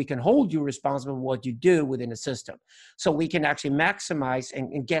longer, but we can hold you responsible for what you do within a system. So we can actually maximize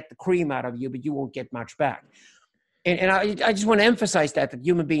and get the cream out of you, but you won't get much back. And I just want to emphasize that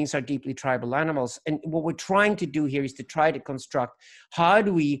human beings are deeply tribal animals. And what we're trying to do here is to try to construct how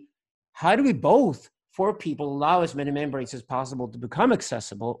do we both, for people, allow as many membranes as possible to become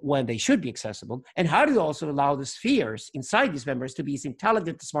accessible when they should be accessible? And how do you also allow the spheres inside these membranes to be as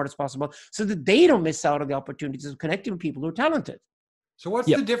intelligent and smart as possible so that they don't miss out on the opportunities of connecting with people who are talented? So what's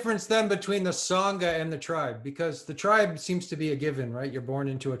the difference then between the Sangha and the tribe? Because the tribe seems to be a given, right? You're born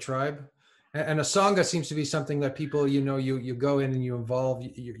into a tribe. And a Sangha seems to be something that people, you go in and you involve,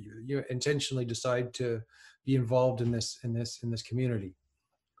 you intentionally decide to be involved in this community.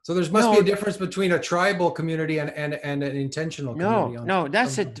 So there must be a difference between a tribal community and an intentional community. No,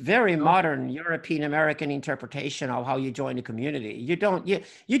 that's a very modern European American interpretation of how you join a community. You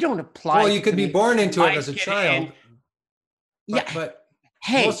don't apply. Well, you could be born into it as a child. But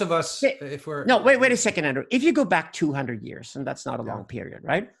hey, most of us, if we're wait a second, Andrew. If you go back 200 years, and that's not a long period,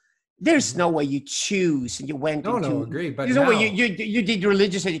 right? There's no way you choose and you went into. Agree. But there's no way you did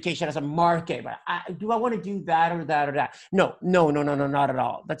religious education as a market. But do I want to do that or that or that? No, not at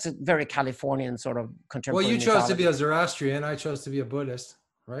all. That's a very Californian sort of contemporary. Well, you chose to be a Zoroastrian. I chose to be a Buddhist,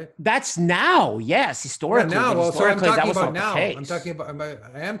 right? That's now, yes, historically. Yeah, now, well, so I'm talking about now. I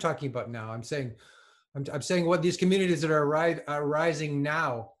am talking about now. I'm saying what these communities that are arising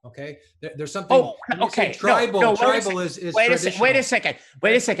now. Okay, there's something. Oh, okay. Tribal is. Wait a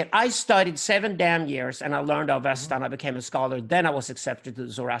second. I studied 7 damn years, and I learned Avesta, and I became a scholar. Then I was accepted to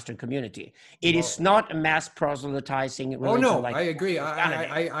the Zoroastrian community. It is not a mass proselytizing religion. Oh no, I agree.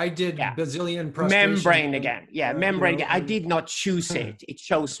 I did bazillion prostration. Membrane again. Yeah, membrane again. I did not choose it. It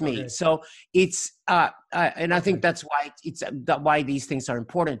chose me. Okay. So it's. And I think that's why these things are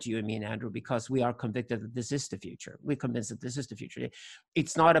important to you and me and Andrew, because we are convicted that this is the future. We're convinced that this is the future.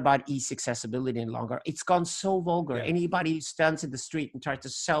 It's not about easy accessibility any longer. It's gone so vulgar. Yeah. Anybody who stands in the street and tries to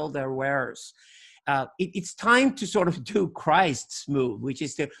sell their wares, it's time to sort of do Christ's move, which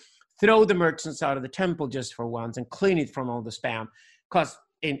is to throw the merchants out of the temple just for once and clean it from all the spam. Because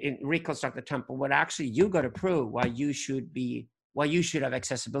in reconstruct the temple, what actually you got to prove why you should have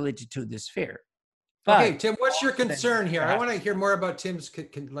accessibility to this sphere. But, okay, Tim, what's your concern here? I want to hear more about Tim's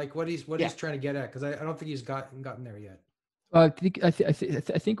like what he's trying to get at, because I don't think he's gotten there yet. Well,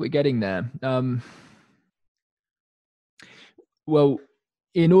 I think we're getting there. Well,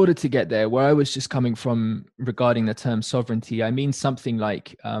 in order to get there, where I was just coming from regarding the term sovereignty, I mean something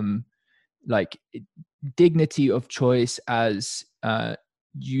like dignity of choice as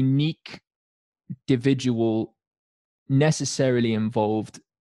unique individual necessarily involved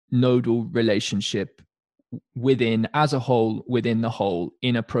nodal relationship within, as a whole, within the whole,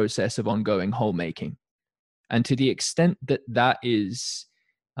 in a process of ongoing whole making. And to the extent that that is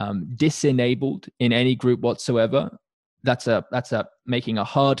disenabled in any group whatsoever, that's a making a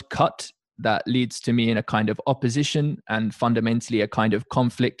hard cut that leads to me in a kind of opposition and fundamentally a kind of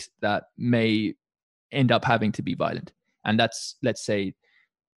conflict that may end up having to be violent. And that's, let's say,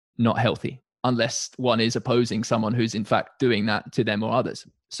 not healthy unless one is opposing someone who's in fact doing that to them or others.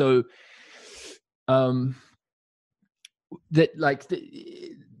 So that, like,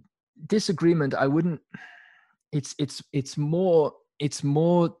 the disagreement, I wouldn't, it's more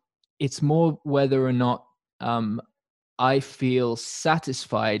whether or not I feel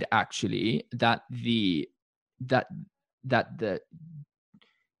satisfied actually that the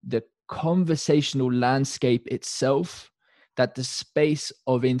conversational landscape itself, that the space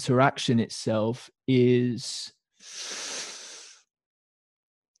of interaction itself is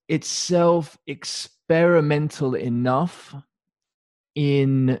itself experimental enough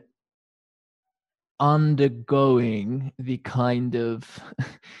in undergoing the kind of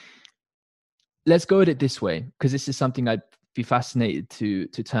let's go at it this way, because this is something I'd be fascinated to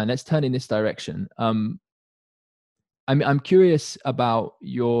turn. Let's turn in this direction. I'm curious about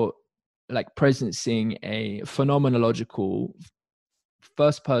your presencing a phenomenological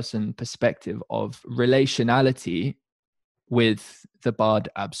first person perspective of relationality with the Bard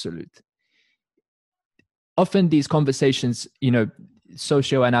Absolute. Often these conversations,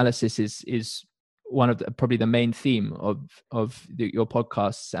 socioanalysis is one of probably the main theme of your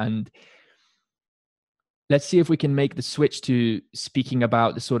podcasts. And let's see if we can make the switch to speaking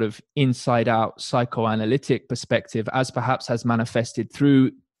about the sort of inside out psychoanalytic perspective as perhaps has manifested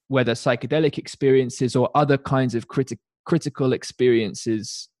through whether psychedelic experiences or other kinds of critical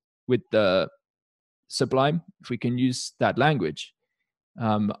experiences with the sublime, if we can use that language.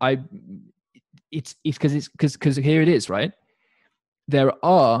 It's because here it is, right? There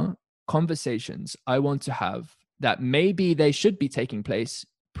are conversations I want to have that maybe they should be taking place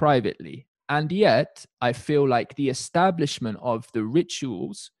privately. And yet I feel like the establishment of the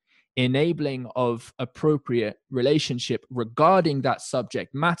rituals enabling of appropriate relationship regarding that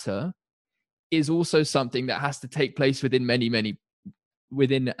subject matter is also something that has to take place within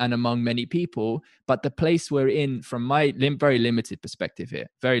within and among many people. But the place we're in, from my very limited perspective here,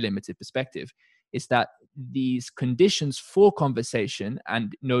 is that these conditions for conversation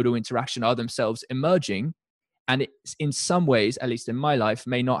and nodal interaction are themselves emerging, and it's in some ways, at least in my life,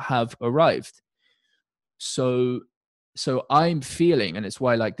 may not have arrived. So I'm feeling, and it's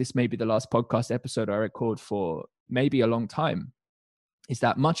why this may be the last podcast episode I record for maybe a long time, is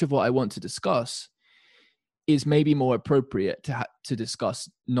that much of what I want to discuss is maybe more appropriate to discuss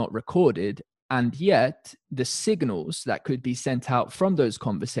not recorded. And yet the signals that could be sent out from those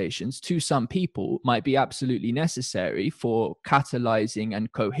conversations to some people might be absolutely necessary for catalyzing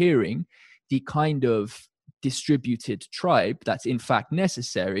and cohering the kind of distributed tribe that's in fact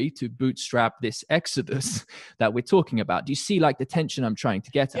necessary to bootstrap this exodus that we're talking about. Do you see the tension I'm trying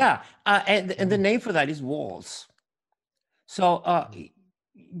to get at? Yeah, and the name for that is walls. So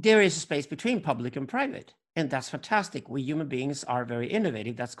there is a space between public and private. And that's fantastic. We human beings are very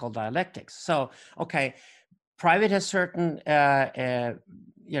innovative. That's called dialectics. So, okay, private has certain,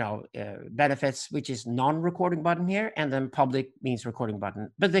 benefits, which is non-recording button here. And then public means recording button.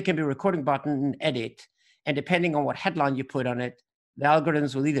 But they can be recording button and edit. And depending on what headline you put on it, the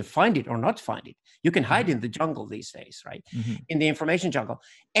algorithms will either find it or not find it. You can hide in the jungle these days, right? Mm-hmm. In the information jungle.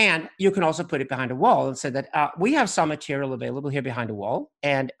 And you can also put it behind a wall and say that we have some material available here behind a wall.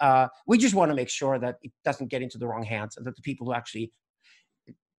 And we just want to make sure that it doesn't get into the wrong hands and that the people who actually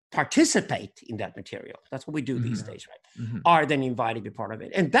participate in that material, that's what we do these days, right? Mm-hmm. Are then invited to be part of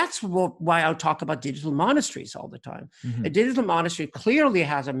it. And that's why I'll talk about digital monasteries all the time. Mm-hmm. A digital monastery clearly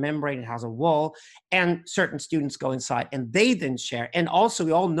has a membrane, it has a wall, and certain students go inside and they then share. And also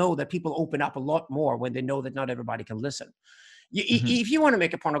we all know that people open up a lot more when they know that not everybody can listen. If you want to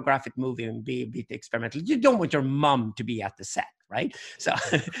make a pornographic movie and be a bit experimental, you don't want your mom to be at the set, right? So,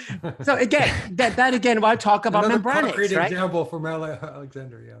 so again, that again, I'll talk about membranics, right? Another example from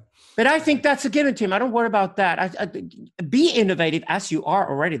Alexander, yeah. But I think that's a given, Tim. I don't worry about that. Be innovative as you are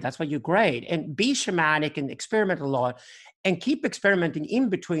already. That's why you're great. And be shamanic and experiment a lot. And keep experimenting in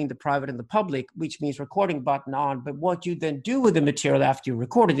between the private and the public, which means recording button on. But what you then do with the material after you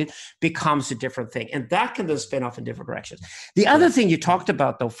recorded it becomes a different thing. And that can then spin off in different directions. The other thing you talked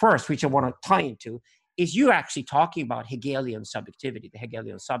about, though, first, which I want to tie into, is you actually talking about Hegelian subjectivity, the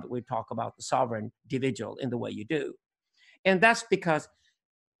Hegelian subject. We talk about the sovereign individual in the way you do. And that's because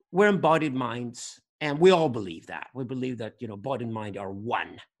we're embodied minds, and we all believe that. We believe that, body and mind are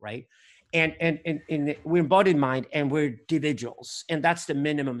one, right? And we're embodied mind, and we're individuals, and that's the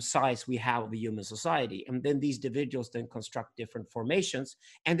minimum size we have of a human society. And then these individuals then construct different formations,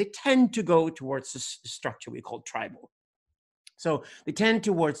 and they tend to go towards the structure we call tribal. So they tend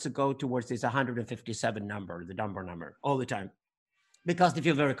to go towards this 157 number, the Dunbar number, all the time, because they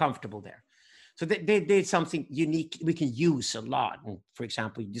feel very comfortable there. So they did something unique we can use a lot. And for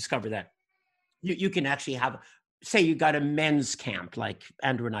example, you discover that you can actually have, say you got a men's camp like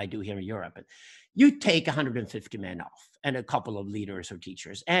Andrew and I do here in Europe. And you take 150 men off and a couple of leaders or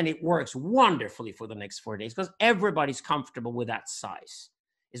teachers, and it works wonderfully for the next 4 days because everybody's comfortable with that size.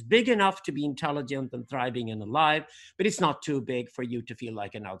 It's big enough to be intelligent and thriving and alive, but it's not too big for you to feel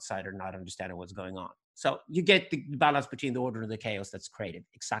like an outsider, not understanding what's going on. So you get the balance between the order and the chaos that's created,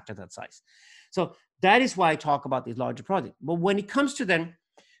 exactly that size. So that is why I talk about these larger projects. But when it comes to then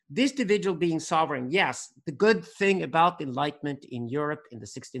this individual being sovereign, yes, the good thing about the Enlightenment in Europe in the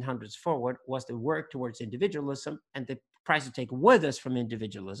 1600s forward was the work towards individualism, and the price to take with us from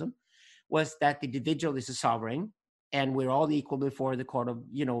individualism was that the individual is a sovereign, and we're all equal before the court of,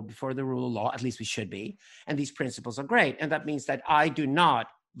 before the rule of law, at least we should be. And these principles are great. And that means that I do not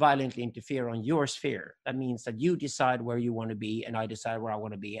violently interfere on your sphere. That means that you decide where you want to be and I decide where I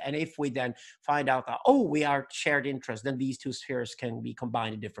want to be. And if we then find out that, we are shared interests, then these two spheres can be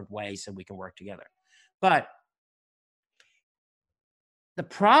combined in different ways and we can work together. But the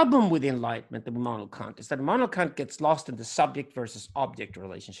problem with Enlightenment, the Immanuel Kant, is that Immanuel Kant gets lost in the subject versus object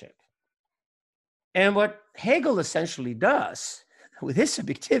relationship. And what Hegel essentially does with his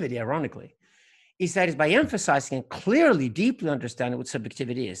subjectivity, ironically, is that is by emphasizing and clearly, deeply understanding what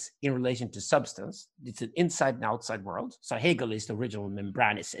subjectivity is in relation to substance. It's an inside and outside world. So Hegel is the original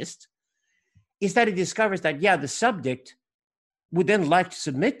membranicist. Is that he discovers that, the subject would then like to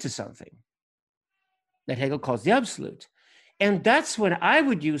submit to something that Hegel calls the absolute. And that's when I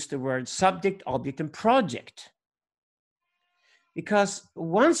would use the word subject, object, and project. Because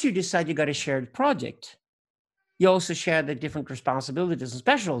once you decide you got a shared project, you also share the different responsibilities and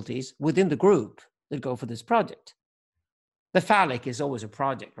specialties within the group that go for this project. The phallic is always a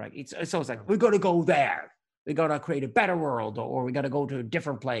project, right? It's always like, we're going to go there. We're going to create a better world, or we got to go to a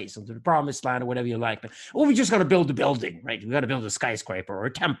different place, or to the promised land, or whatever you like. Or we just got to build a building, right? We got to build a skyscraper or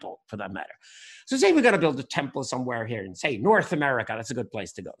a temple, for that matter. So say we got to build a temple somewhere here in, say, North America. That's a good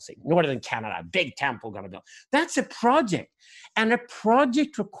place to go. Say, Northern Canada, big temple going to build. That's a project. And a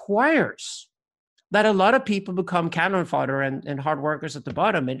project requires that a lot of people become cannon fodder and hard workers at the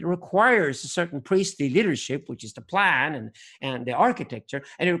bottom. It requires a certain priestly leadership, which is the plan and the architecture.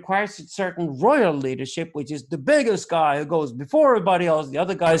 And it requires a certain royal leadership, which is the biggest guy who goes before everybody else. The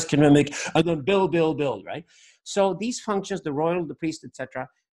other guys can mimic and then build, right? So these functions, the royal, the priest, etc.,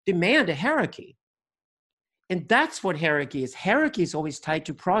 demand a hierarchy. And that's what hierarchy is. Hierarchy is always tied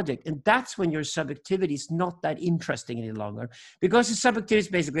to project. And that's when your subjectivity is not that interesting any longer. Because the subjectivity is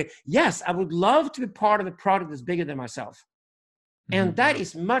basically, yes, I would love to be part of a product that's bigger than myself. Mm-hmm. And that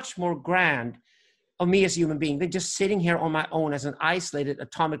is much more grand of me as a human being than just sitting here on my own as an isolated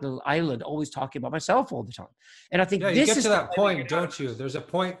atomic little island, always talking about myself all the time. And I think you get to that point, don't you? There's a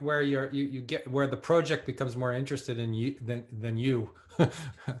point where you get where the project becomes more interested in you than you.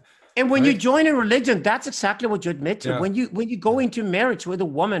 And when you join a religion, that's exactly what you admit to. Yeah. When you go into marriage with a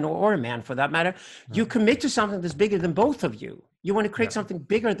woman or a man, for that matter, you commit to something that's bigger than both of you. You want to create something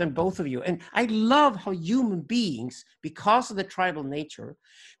bigger than both of you. And I love how human beings, because of the tribal nature,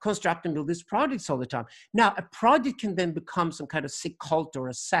 construct and build these projects all the time. Now, a project can then become some kind of sick cult or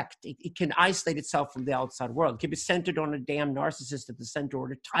a sect. It can isolate itself from the outside world. It can be centered on a damn narcissist at the center,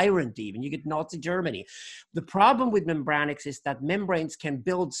 or a tyrant even. You get Nazi Germany. The problem with membranics is that membranes can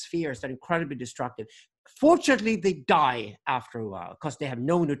build spheres that are incredibly destructive. Fortunately, they die after a while because they have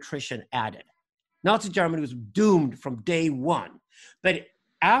no nutrition added. Nazi Germany was doomed from day one. But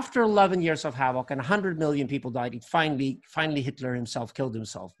after 11 years of havoc and 100 million people died, finally Hitler himself killed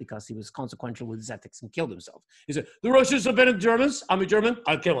himself because he was consequential with his ethics and killed himself. He said, the Russians have been the Germans. I'm a German.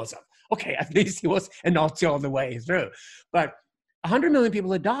 I'll kill myself. Okay, at least he was a Nazi all the way through. But 100 million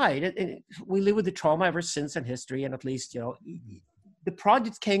people had died. And we live with the trauma ever since in history. And at least, the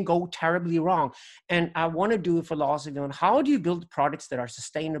projects can go terribly wrong. And I want to do a philosophy on how do you build products that are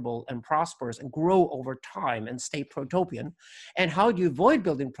sustainable and prosperous and grow over time and stay protopian? And how do you avoid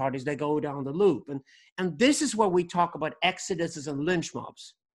building products that go down the loop? And this is where we talk about exoduses and lynch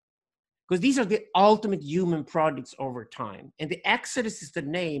mobs. Because these are the ultimate human products over time. And the exodus is the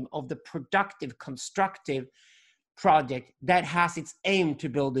name of the productive, constructive project that has its aim to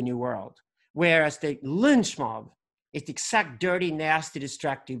build a new world. Whereas the lynch mob It's the exact dirty, nasty,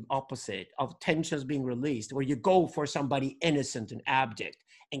 destructive opposite of tensions being released, where you go for somebody innocent and abject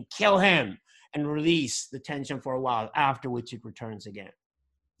and kill him and release the tension for a while, after which it returns again.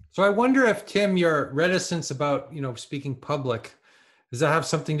 So I wonder if, Tim, your reticence about, speaking public, does that have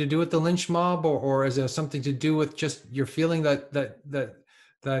something to do with the lynch mob, or is there something to do with just your feeling that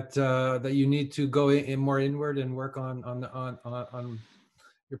you need to go in more inward and work on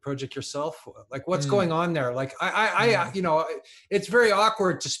your project yourself? Like, what's going on there? Like, I it's very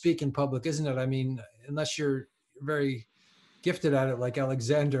awkward to speak in public, isn't it? I mean, unless you're very gifted at it, like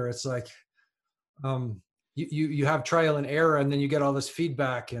Alexander, it's like, you have trial and error, and then you get all this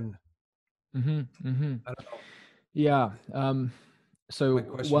feedback, and I don't know. Yeah. So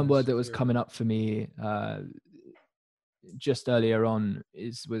one word that was coming up for me just earlier on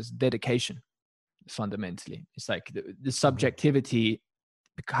was dedication. Fundamentally, it's like the subjectivity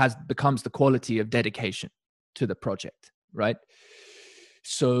becomes the quality of dedication to the project, right?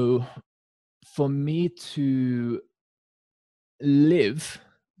 So for me to live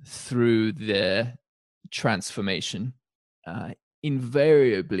through the transformation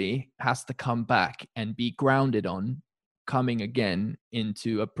invariably has to come back and be grounded on coming again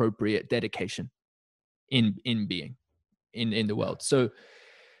into appropriate dedication in being in the world. So,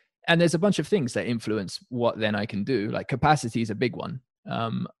 and there's a bunch of things that influence what then I can do. Like capacity is a big one.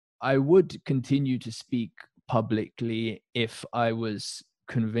 I would continue to speak publicly if I was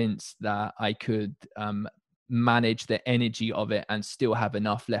convinced that I could manage the energy of it and still have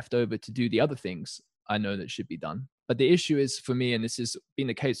enough left over to do the other things I know that should be done. But the issue is for me, and this has been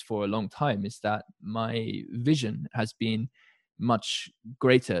the case for a long time, is that my vision has been much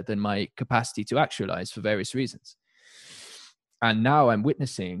greater than my capacity to actualize for various reasons. And now I'm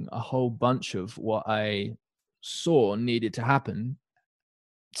witnessing a whole bunch of what I saw needed to happen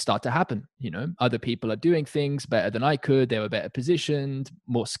start to happen. Other people are doing things better than I could. They were better positioned,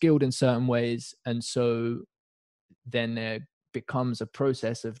 more skilled in certain ways. And so then there becomes a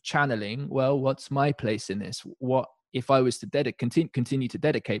process of channeling, well, what's my place in this? What if I was to continue to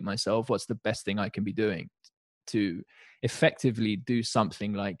dedicate myself, what's the best thing I can be doing to effectively do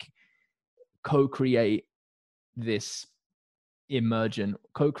something like co-create this emergent,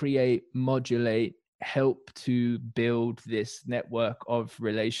 co-create, modulate, help to build this network of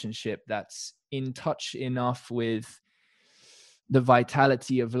relationship that's in touch enough with the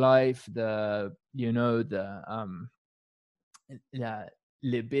vitality of life, the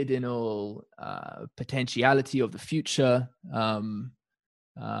libidinal potentiality of the future,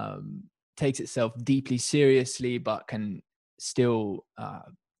 takes itself deeply seriously, but can still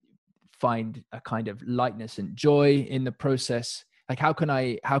find a kind of lightness and joy in the process. Like, how can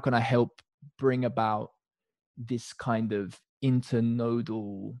I help bring about this kind of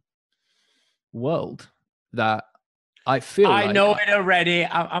internodal world that I feel I know it already.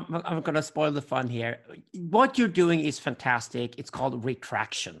 I'm going to spoil the fun here. What you're doing is fantastic. It's called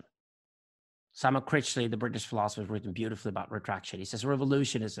retraction. Simon Critchley, the British philosopher, has written beautifully about retraction. He says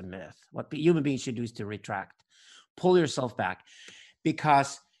revolution is a myth. What human beings should do is to retract. Pull yourself back.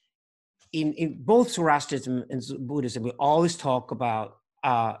 Because in both Zoroastrianism and Buddhism, we always talk about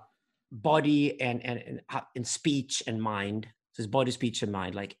body and speech and mind. So it's body, speech, and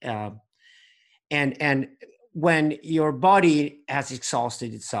mind. Like and when your body has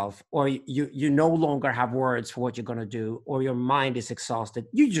exhausted itself, or you no longer have words for what you're going to do, or your mind is exhausted,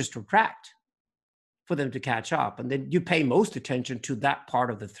 you just retract for them to catch up. And then you pay most attention to that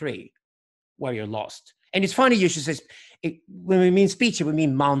part of the three where you're lost. And it's funny you should say, when we mean speech, we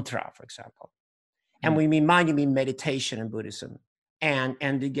mean mantra, for example. And when we mean mind, you mean meditation in Buddhism. And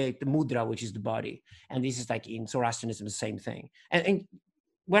the mudra, which is the body. And this is like in Zoroastrianism, the same thing. And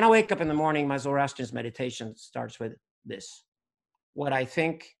when I wake up in the morning, my Zoroastrian meditation starts with this. What I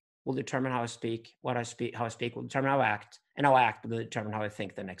think will determine how I speak. How I speak will determine how I act. And how I act will determine how I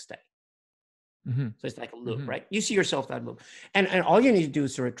think the next day. So it's like a loop, right? You see yourself that loop. And all you need to do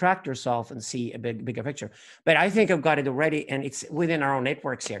is to retract yourself and see a bigger picture. But I think I've got it already, and it's within our own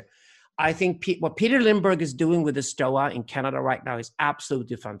networks here. I think what Peter Lindbergh is doing with the Stoa in Canada right now is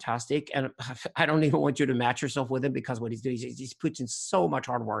absolutely fantastic. And I don't even want you to match yourself with him, because what he's doing is he's putting so much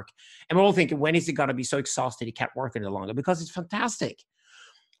hard work. And we're all thinking, when is he going to be so exhausted he can't work any longer? Because it's fantastic.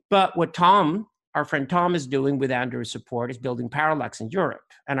 But what our friend Tom is doing with Andrew's support is building Parallax in Europe.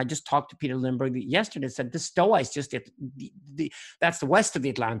 And I just talked to Peter Lindbergh yesterday and said, the Stoa is just that's the west of the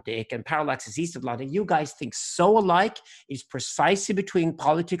Atlantic, and Parallax is east of the Atlantic. You guys think so alike. It's precisely between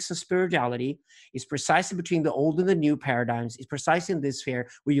politics and spirituality. It's precisely between the old and the new paradigms. It's precisely in this sphere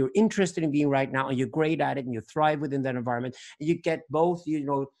where you're interested in being right now, and you're great at it, and you thrive within that environment. And you get both,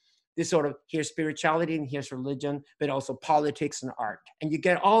 the this sort of, here's spirituality and here's religion, but also politics and art. And you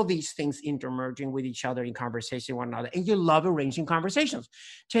get all these things intermerging with each other in conversation with one another. And you love arranging conversations.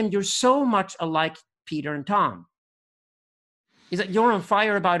 Tim, you're so much alike Peter and Tom. Is that you're on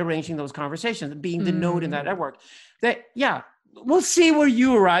fire about arranging those conversations, being the node in that network. That, yeah, we'll see where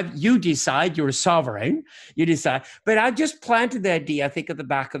you arrive. You decide. You're sovereign. You decide. But I just planted the idea, I think, at the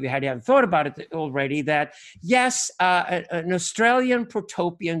back of your head. You haven't thought about it already, that yes, an Australian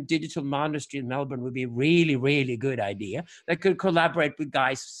protopian digital monastery in Melbourne would be a really, really good idea that could collaborate with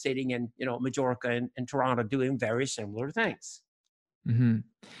guys sitting in, Majorca and Toronto doing very similar things. Mm-hmm.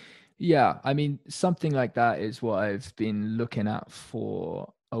 Yeah, I mean, something like that is what I've been looking at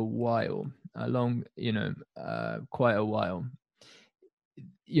for a while, quite a while.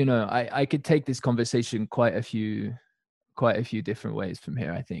 I could take this conversation quite a few different ways from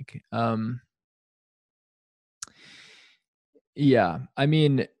here, I think. Yeah, I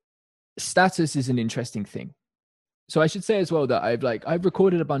mean, status is an interesting thing. So I should say as well that I've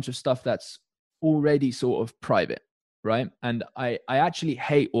recorded a bunch of stuff that's already sort of private. Right. And I actually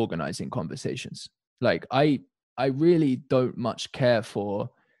hate organizing conversations. Like I really don't much care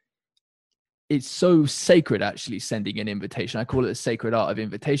for. It's so sacred, actually, sending an invitation. I call it the sacred art of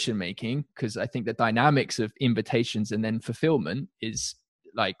invitation making, because I think the dynamics of invitations and then fulfillment is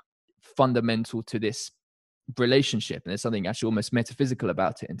like fundamental to this relationship. And there's something actually almost metaphysical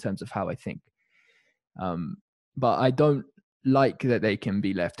about it in terms of how I think. But I don't like that they can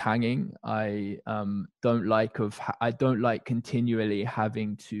be left hanging. I don't like continually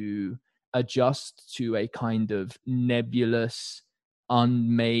having to adjust to a kind of nebulous,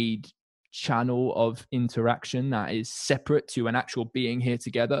 unmade channel of interaction that is separate to an actual being here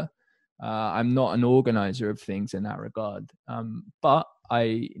together. I'm not an organizer of things in that regard, but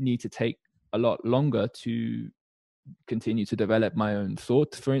I need to take a lot longer to continue to develop my own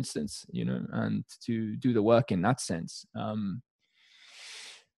thought, for instance, and to do the work in that sense.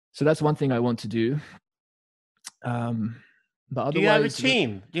 So that's one thing I want to do. But otherwise, do you have a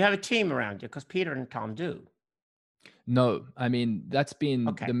team? Do you have a team around you? Because Peter and Tom do. No, I mean, that's been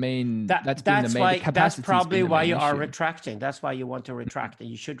the main. That's probably why you are retracting. That's why you want to retract, and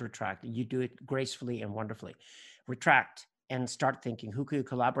you should retract, and you do it gracefully and wonderfully. Retract and start thinking, who could you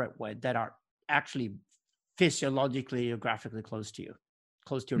collaborate with that are actually physiologically, geographically close to you,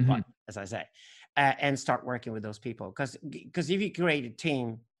 close to your butt, as I say, and start working with those people. Because if you create a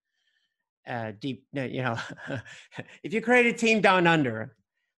team deep, if you create a team down under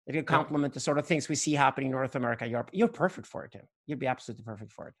that can complement the sort of things we see happening in North America, Europe, you're perfect for it, Tim. You'd be absolutely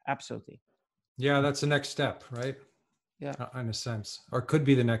perfect for it. Absolutely. Yeah, that's the next step, right? Yeah, in a sense, or could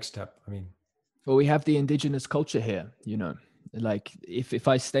be the next step. I mean, well, we have the indigenous culture here, like if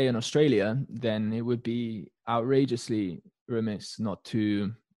I stay in Australia, then it would be outrageously remiss not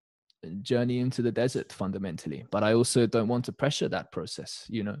to journey into the desert fundamentally. But I also don't want to pressure that process,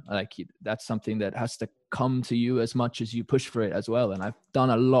 like that's something that has to come to you as much as you push for it as well. And I've done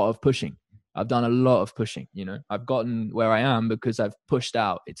a lot of pushing. I've gotten where I am because I've pushed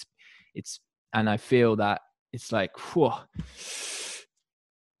out. And I feel that it's like, whew,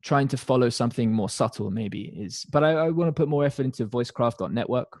 trying to follow something more subtle but I want to put more effort into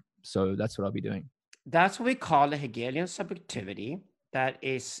voicecraft.network. So that's what I'll be doing. That's what we call a Hegelian subjectivity that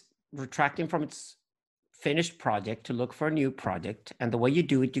is retracting from its finished project to look for a new project. And the way you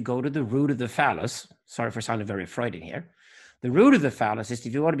do it, you go to the root of the phallus. Sorry for sounding very Freudian here. The root of the phallus is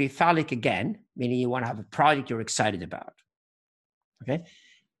if you want to be phallic again, meaning you want to have a project you're excited about, okay?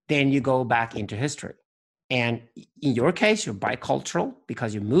 Then you go back into history. And in your case, you're bicultural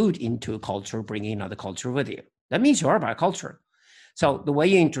because you moved into a culture, bringing another culture with you. That means you are bicultural. So the way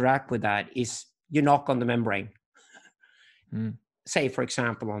you interact with that is you knock on the membrane. Say, for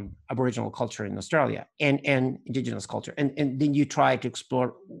example, on Aboriginal culture in Australia and indigenous culture. And then you try to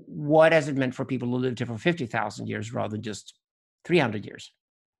explore what has it meant for people who lived here for 50,000 years rather than just 300 years.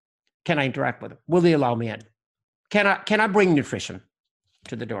 Can I interact with them? Will they allow me in? Can I bring nutrition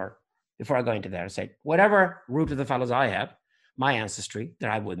to the door before I go into there and say, whatever root of the fellows I have, my ancestry that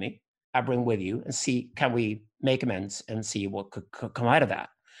I have with me, I bring with you and see, can we make amends and see what could come out of that?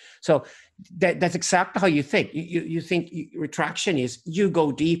 So that's exactly how you think. You think retraction is you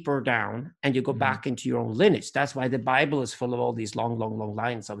go deeper down and you go back into your own lineage. That's why the Bible is full of all these long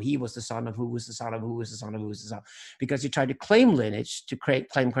lines of he was the son of who was the son of who was the son of who was the son. Because you try to claim lineage to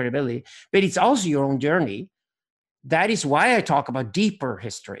claim credibility, but it's also your own journey. That is why I talk about deeper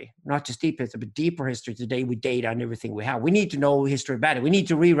history, not just deep history, but deeper history today with data and everything we have. We need to know history better. We need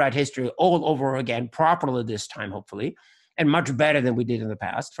to rewrite history all over again, properly this time, hopefully, and much better than we did in the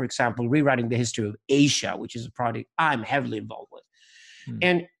past. For example, rewriting the history of Asia, which is a project I'm heavily involved with.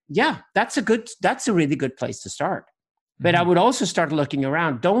 And yeah, that's a really good place to start. But I would also start looking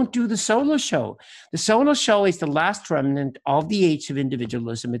around. Don't do the solo show. The solo show is the last remnant of the age of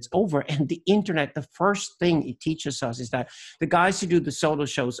individualism. It's over. And the internet, the first thing it teaches us is that the guys who do the solo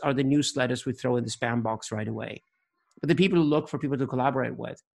shows are the newsletters we throw in the spam box right away. But the people who look for people to collaborate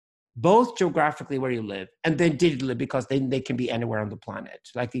with, both geographically where you live and then digitally, because then they can be anywhere on the planet,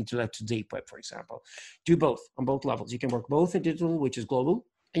 like the intellectual deep web, for example. Do both on both levels. You can work both in digital, which is global,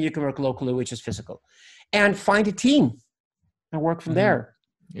 and you can work locally, which is physical. And find a team and work from there.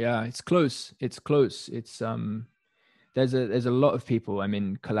 Yeah, it's close. It's close. It's there's a lot of people I'm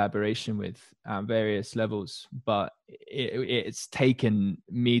in collaboration with at various levels, but it's taken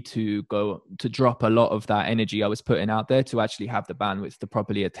me to drop a lot of that energy I was putting out there to actually have the bandwidth to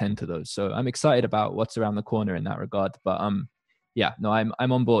properly attend to those. So I'm excited about what's around the corner in that regard. But yeah, no, I'm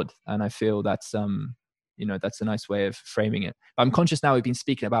on board, and I feel that's that's a nice way of framing it. But I'm conscious now we've been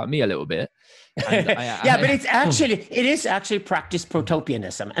speaking about me a little bit. And but it is actually practice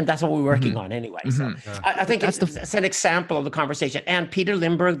protopianism, and that's what we're working on anyway. So I think it's an example of the conversation. And Peter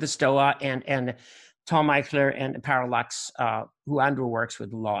Lindbergh, the Stoa, and Tom Eichler and Parallax, who Andrew works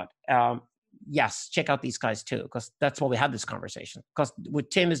with a lot. Yes, check out these guys too, because that's why we had this conversation. Because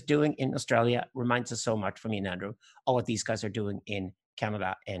what Tim is doing in Australia reminds us so much, for me and Andrew, of what these guys are doing in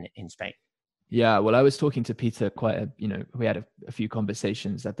Canada and in Spain. Yeah, well, I was talking to Peter we had a few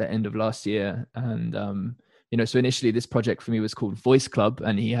conversations at the end of last year. And, so initially this project for me was called Voice Club,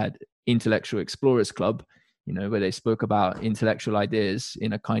 and he had Intellectual Explorers Club, where they spoke about intellectual ideas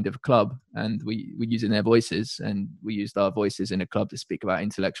in a kind of club, and we were using their voices, and we used our voices in a club to speak about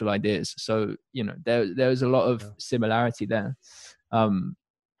intellectual ideas. So, there was a lot of similarity there.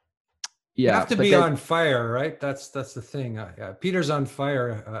 You have to be on fire, right? That's the thing. Peter's on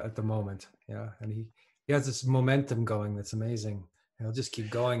fire at the moment. Yeah, and he has this momentum going that's amazing. He'll just keep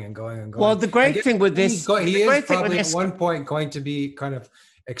going and going and going. Well, the great thing with this, he is probably at one point going to be kind of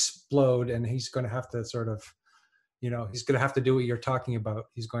explode, and he's going to have to sort of, he's going to have to do what you're talking about.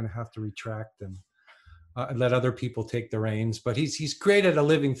 He's going to have to retract and let other people take the reins. But he's created a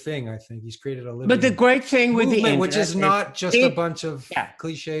living thing. I think he's created a living. But the great thing with the internet, which is not just a bunch of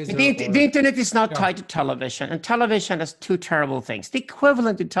cliches. The internet is not tied to television, and television has two terrible things. The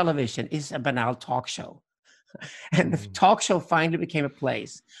equivalent to television is a banal talk show. And the talk show finally became a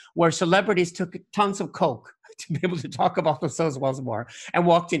place where celebrities took tons of coke to be able to talk about themselves once more, and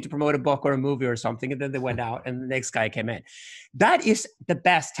walked in to promote a book or a movie or something, and then they went out and the next guy came in. That is the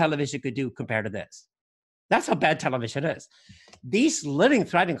best television could do compared to this. That's how bad television is. These living,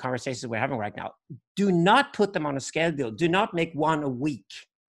 thriving conversations we're having right now, do not put them on a scale deal. Do not make one a week,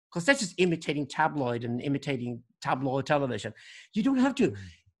 because that's just imitating tabloid and imitating tabloid television. You don't have to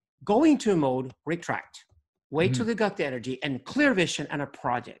go into a mode, retract, wait till you got the energy and clear vision and a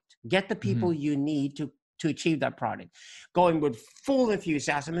project. Get the people you need to achieve that project. Going with full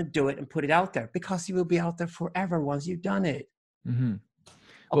enthusiasm and do it and put it out there, because you will be out there forever once you've done it.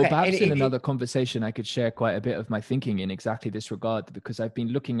 Well, perhaps in another conversation, I could share quite a bit of my thinking in exactly this regard, because I've been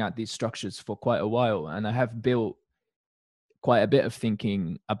looking at these structures for quite a while, and I have built quite a bit of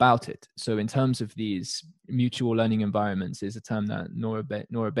thinking about it. So in terms of these mutual learning environments, is a term that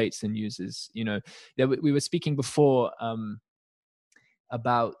Nora Bateson uses. We were speaking before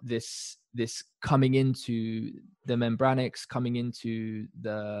about this coming into the membranics, coming into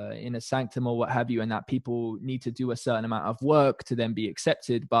the inner sanctum or what have you, and that people need to do a certain amount of work to then be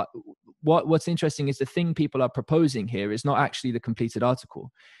accepted. But what's interesting is the thing people are proposing here is not actually the completed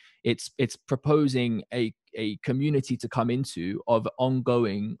article. It's proposing a community to come into of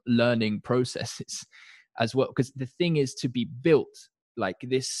ongoing learning processes as well, because the thing is to be built like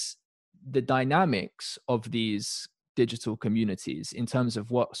this, the dynamics of these digital communities in terms of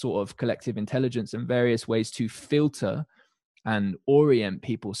what sort of collective intelligence and various ways to filter and orient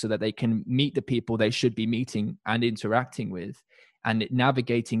people so that they can meet the people they should be meeting and interacting with and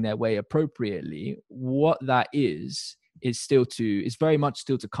navigating their way appropriately. What that is very much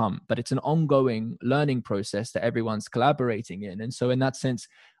still to come, but it's an ongoing learning process that everyone's collaborating in. And so in that sense,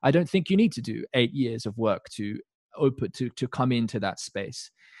 I don't think you need to do 8 years of work to come into that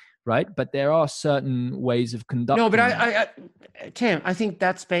space. Right. But there are certain ways of conducting. No, but Tim, I think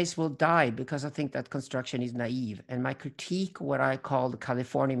that space will die because I think that construction is naive. And my critique, what I call the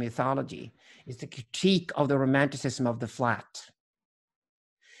California mythology, is the critique of the romanticism of the flat.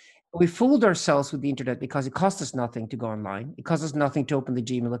 We fooled ourselves with the internet because it cost us nothing to go online. It cost us nothing to open the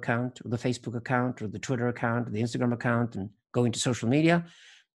Gmail account or the Facebook account or the Twitter account or the Instagram account and go into social media.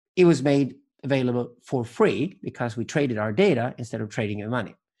 It was made available for free because we traded our data instead of trading your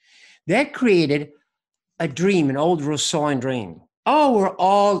money. That created a dream, an old Rousseauian dream, oh, we're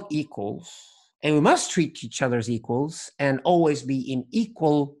all equals and we must treat each other as equals and always be in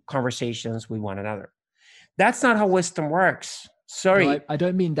equal conversations with one another. That's not how wisdom works. Sorry. No, I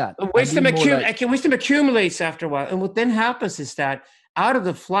don't mean that. Wisdom, I mean more like... wisdom accumulates after a while. And what then happens is that out of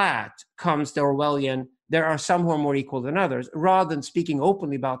the flat comes the Orwellian, there are some who are more equal than others, rather than speaking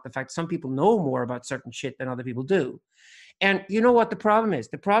openly about the fact some people know more about certain shit than other people do. And you know what the problem is?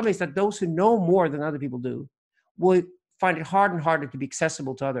 The problem is that those who know more than other people do will find it harder and harder to be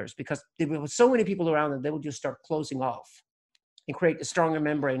accessible to others, because there were so many people around them, they will just start closing off and create a stronger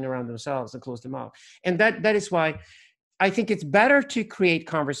membrane around themselves and close them off. And that is why I think it's better to create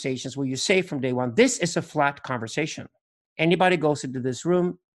conversations where you say from day one, this is a flat conversation. Anybody goes into this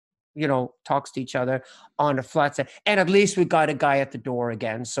room, you know, talks to each other on a flat set. And at least we got a guy at the door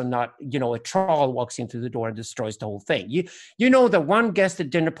again. So not, you know, a troll walks in through the door and destroys the whole thing. You know that one guest at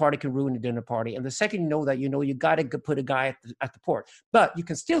dinner party can ruin a dinner party. And the second you know that, you got to put a guy at the port. But you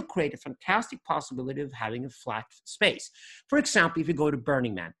can still create a fantastic possibility of having a flat space. For example, if you go to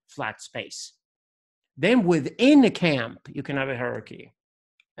Burning Man, flat space. Then within a camp, you can have a hierarchy.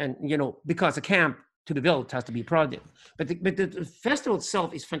 And, you know, because a camp to be built has to be a project. But the festival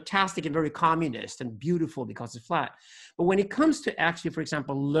itself is fantastic and very communist and beautiful because it's flat. But when it comes to actually, for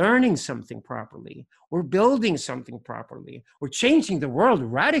example, learning something properly or building something properly or changing the world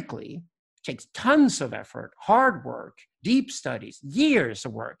radically, it takes tons of effort, hard work, deep studies, years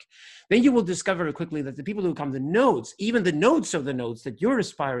of work. Then you will discover very quickly that the people who become the nodes, even the nodes of the nodes that you're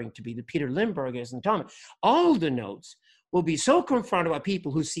aspiring to be, the Peter Lindberghs and Thomas, all the nodes will be so confronted by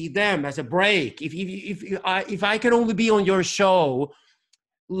people who see them as a break. If I can only be on your show,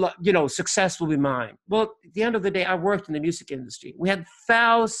 you know, success will be mine. Well, at the end of the day, I worked in the music industry. We had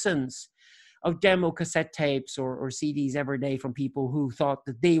thousands of demo cassette tapes or CDs every day from people who thought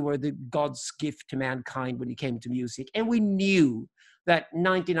that they were the God's gift to mankind when it came to music. And we knew that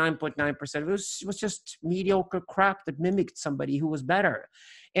 99.9% of it was just mediocre crap that mimicked somebody who was better.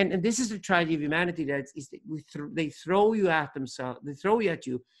 And this is the tragedy of humanity, that they throw you at themselves, they throw you at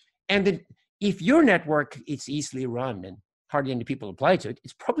you. And then if your network is easily run and hardly any people apply to it,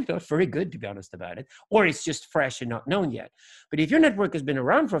 it's probably not very good, to be honest about it, or it's just fresh and not known yet. But if your network has been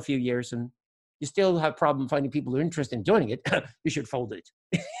around for a few years and you still have a problem finding people who are interested in joining it, you should fold it.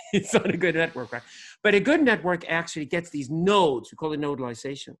 It's not a good network, right? But a good network actually gets these nodes. We call it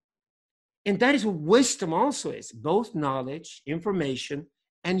nodalization. And that is what wisdom also is. Both knowledge, information,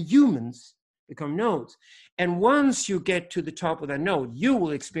 and humans become nodes. And once you get to the top of that node, you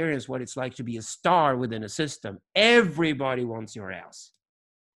will experience what it's like to be a star within a system. Everybody wants your ass.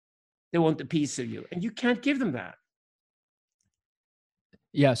 They want a piece of you, and you can't give them that.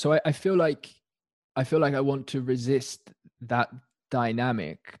 Yeah, so I feel like I want to resist that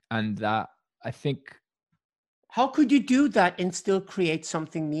dynamic, and that I think... How could you do that and still create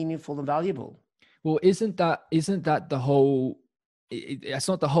something meaningful and valuable? Well, isn't that the whole... It's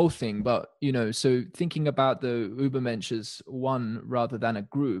not the whole thing, but, you know, so thinking about the Übermensch one rather than a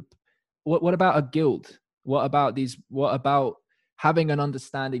group, what about a guild? What about having an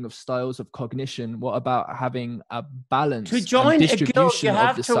understanding of styles of cognition? What about having a balance? To join a guild, you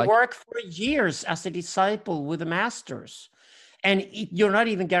have to work for years as a disciple with the masters. And you're not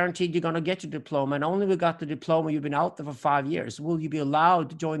even guaranteed you're going to get your diploma. And only we got the diploma, you've been out there for 5 years. Will you be allowed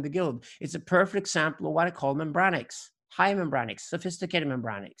to join the guild? It's a perfect example of what I call membranics. High membranics, sophisticated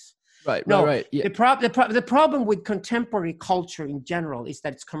membranics. Right. Yeah. The problem with contemporary culture in general is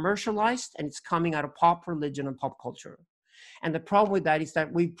that it's commercialized and it's coming out of pop religion and pop culture. And the problem with that is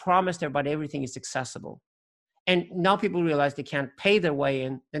that we promised everybody everything is accessible. And now people realize they can't pay their way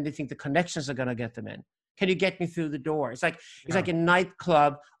in, and they think the connections are going to get them in. Can you get me through the door? It's like a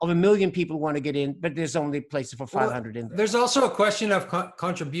nightclub of 1 million people want to get in, but there's only places for 500 in there. There's also a question of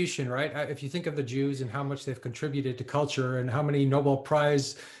contribution, right? If you think of the Jews and how much they've contributed to culture and how many Nobel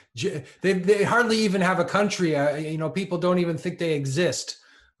Prize, they hardly even have a country. You know, people don't even think they exist,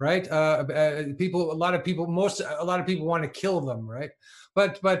 right? A lot of people want to kill them, right?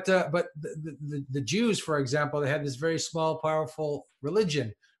 But the Jews, for example, they had this very small, powerful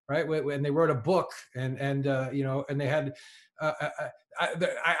religion. Right, when they wrote a book, and you know, and they had,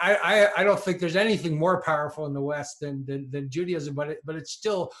 I don't think there's anything more powerful in the West than Judaism, but it's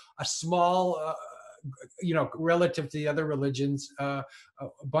still a small, you know, relative to the other religions, a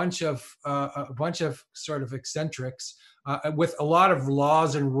bunch of sort of eccentrics with a lot of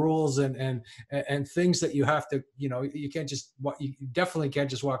laws and rules and things that you have to, you know, you definitely can't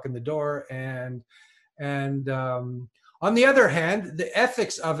just walk in the door and. On the other hand, the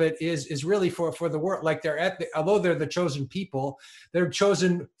ethics of it is really for the world. Like although they're the chosen people, they're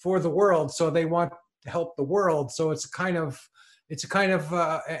chosen for the world, so they want to help the world. So it's kind of it's a kind of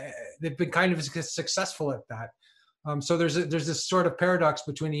they've been kind of successful at that. So there's this sort of paradox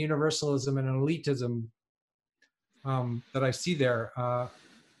between a universalism and an elitism that I see there.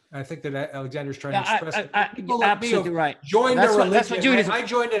 I think that Alexander's trying to express. People like absolutely me right. Joined a religion. That's what Judaism. I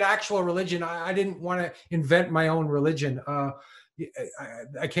joined an actual religion. I didn't want to invent my own religion. I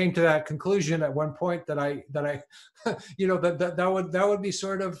came to that conclusion at one point that I you know, that would be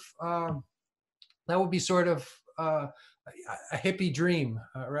sort of a hippie dream,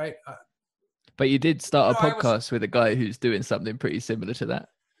 right? But you did start a podcast with a guy who's doing something pretty similar to that.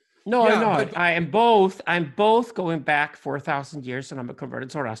 No, yeah, I'm both going back 4,000 years, and I'm a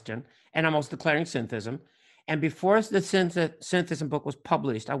converted Zoroastrian, and I'm also declaring Syntheism. And before the Syntheism book was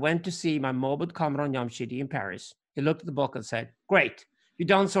published, I went to see my Mobud Kamran Jamshidi in Paris. He looked at the book and said, "Great, you've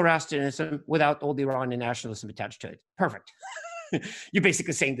done Zoroastrianism without all the Iranian nationalism attached to it. Perfect." You're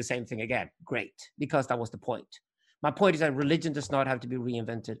basically saying the same thing again. Great, because that was the point. My point is that religion does not have to be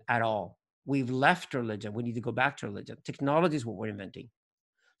reinvented at all. We've left religion. We need to go back to religion. Technology is what we're inventing.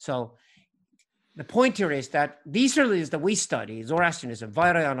 So the point here is that these religions that we study, Zoroastrianism,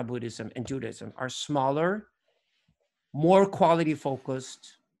 Vajrayana Buddhism, and Judaism, are smaller, more quality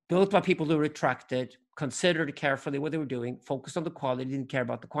focused, built by people who retracted, considered carefully what they were doing, focused on the quality, didn't care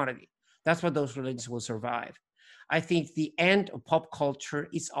about the quantity. That's why those religions will survive. I think the end of pop culture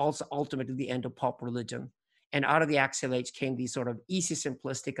is also ultimately the end of pop religion. And out of the Axial Age came these sort of easy,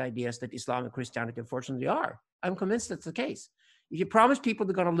 simplistic ideas that Islam and Christianity unfortunately are. I'm convinced that's the case. If you promise people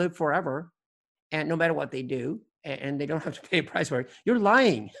they're going to live forever, and no matter what they do, and they don't have to pay a price for it, you're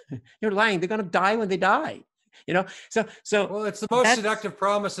lying. You're lying. They're going to die when they die. You know, so well, it's the most seductive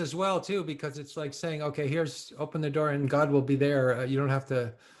promise as well, too, because it's like saying, okay, here's open the door and God will be there. You don't have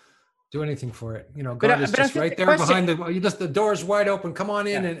to do anything for it. You know, God is just right there behind the door is wide open. Come on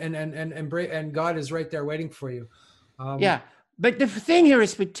in, and God is right there waiting for you. But the thing here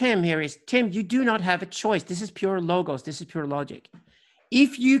is with Tim, you do not have a choice. This is pure logos. This is pure logic.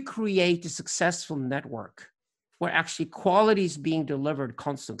 If you create a successful network where actually quality is being delivered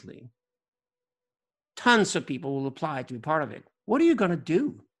constantly, tons of people will apply to be part of it. What are you going to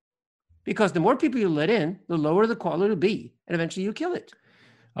do? Because the more people you let in, the lower the quality will be, and eventually you kill it.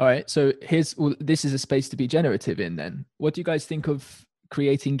 All right. So this is a space to be generative in then. What do you guys think of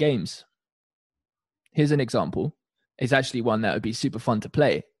creating games? Here's an example. It's actually one that would be super fun to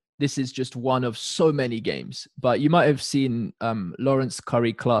play. This is just one of so many games, but you might have seen Lawrence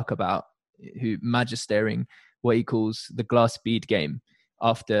Curry Clark who magistering what he calls the glass bead game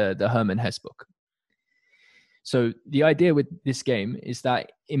after the Hermann Hesse book. So the idea with this game is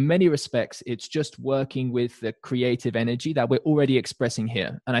that in many respects, it's just working with the creative energy that we're already expressing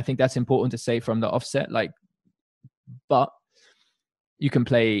here. And I think that's important to say from the offset, but you can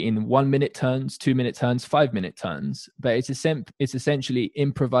play in 1 minute turns, 2 minute turns, 5 minute turns, but it's essentially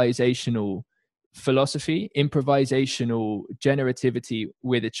improvisational philosophy, improvisational generativity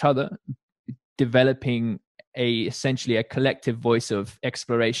with each other, developing essentially a collective voice of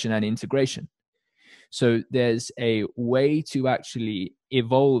exploration and integration. So there's a way to actually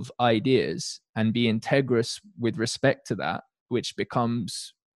evolve ideas and be integrous with respect to that, which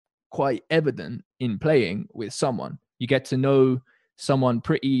becomes quite evident in playing with someone. You get to know someone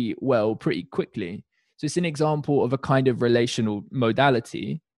pretty well, pretty quickly. So it's an example of a kind of relational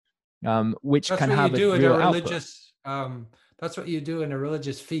modality, which can have a real religious output. That's what you do in a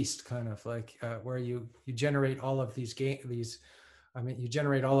religious feast, kind of like where you generate all of these you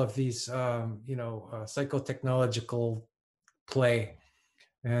generate all of these, psychotechnological play,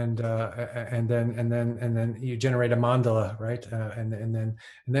 and then you generate a mandala, right? And then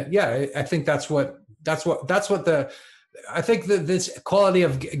I think I think that this quality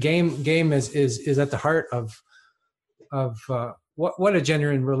of game is at the heart of what a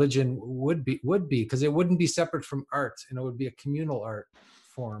genuine religion would be, because it wouldn't be separate from art, and it would be a communal art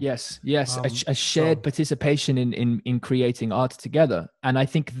form. Yes. A shared participation in creating art together. And I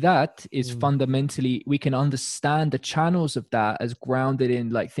think that is fundamentally, we can understand the channels of that as grounded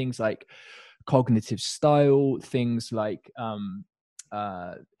in things like cognitive style, things like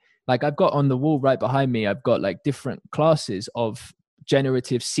I've got on the wall right behind me, I've got different classes of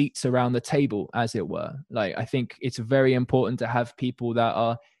generative seats around the table, as it were. I think it's very important to have people that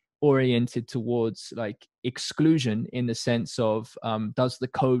are oriented towards exclusion, in the sense of does the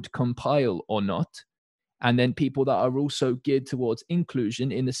code compile or not, and then people that are also geared towards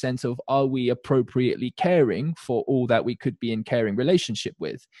inclusion, in the sense of are we appropriately caring for all that we could be in caring relationship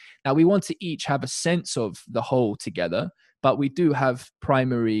with. Now we want to each have a sense of the whole together, but we do have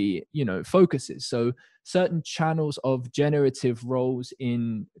primary, focuses. So certain channels of generative roles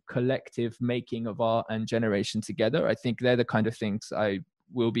in collective making of art and generation together, I think they're the kind of things I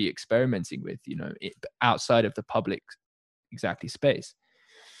will be experimenting with, outside of the public exactly space.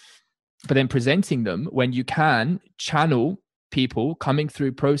 But then presenting them when you can channel people coming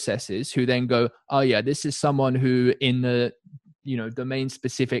through processes who then go, oh yeah, this is someone who in the, domain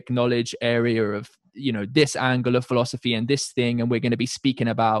specific knowledge area of, this angle of philosophy and this thing, and we're going to be speaking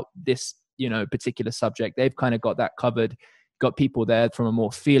about this, particular subject. They've kind of got that covered, got people there from a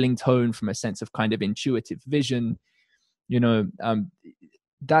more feeling tone, from a sense of kind of intuitive vision,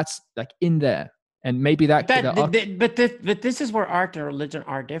 that's like in there. And maybe but this is where art and religion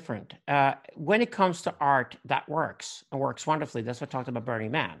are different. When it comes to art, that works and works wonderfully. That's what I talked about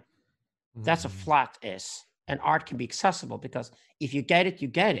Burning Man. That's a flat is. And art can be accessible because if you get it, you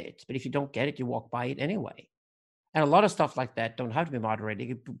get it. But if you don't get it, you walk by it anyway. And a lot of stuff like that don't have to be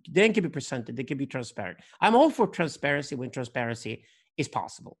moderated. They can be presented. They can be transparent. I'm all for transparency when transparency is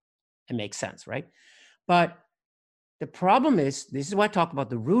possible and makes sense, right? But the problem is, this is why I talk about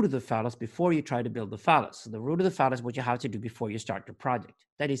the root of the phallus before you try to build the phallus. So the root of the phallus is what you have to do before you start your project.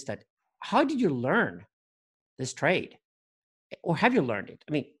 That is that, how did you learn this trade? Or have you learned it?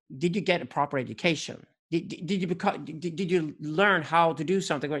 I mean, did you get a proper education? Did you learn how to do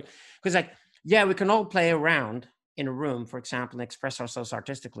something? Because like, yeah, we can all play around in a room, for example, and express ourselves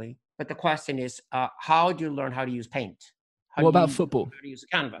artistically. But the question is, how do you learn how to use paint? What about football? How to use a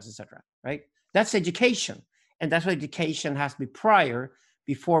canvas, etc. Right? That's education. And that's why education has to be prior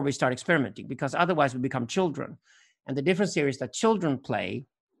before we start experimenting, because otherwise we become children. And the difference here is that children play,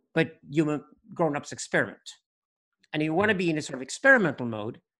 but grown-ups experiment. And you want to be in a sort of experimental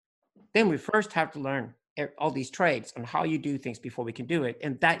mode, then we first have to learn all these trades on how you do things before we can do it.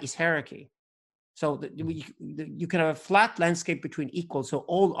 And that is hierarchy. So you can have a flat landscape between equals, so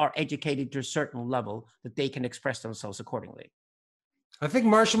all are educated to a certain level that they can express themselves accordingly. I think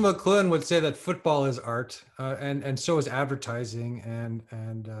Marshall McLuhan would say that football is art, and so is advertising,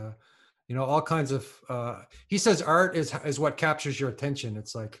 and all kinds of. He says art is what captures your attention.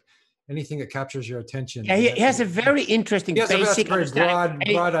 It's like anything that captures your attention. Yeah, he has a very interesting, basic, very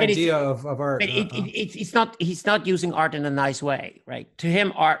broad idea of art. But it's not. He's not using art in a nice way, right? To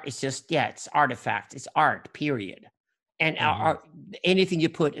him, art is just it's artifacts. It's art, period. And anything you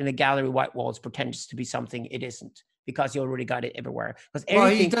put in a gallery white walls pretends to be something it isn't, because you already got it everywhere. Because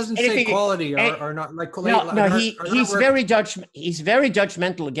he doesn't say quality or not like. He's very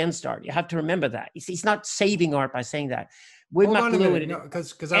judgmental against art. You have to remember that. He's not saving art by saying that.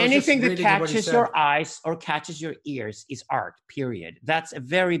 Because anything that catches your eyes or catches your ears is art. Period. That's a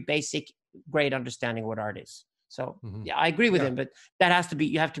very basic, great understanding of what art is. So yeah, I agree with him, but that has to be.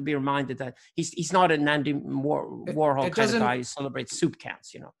 You have to be reminded that he's not an Andy Warhol kind of guy who celebrates soup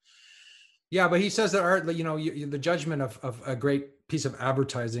cans. Yeah, but he says that art, the judgment of a great piece of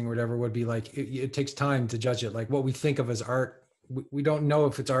advertising or whatever would be like, it takes time to judge it. Like what we think of as art, we don't know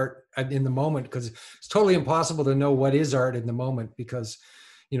if it's art in the moment, because it's totally impossible to know what is art in the moment, because,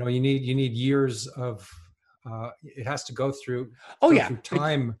 you need years of, it has to go through, through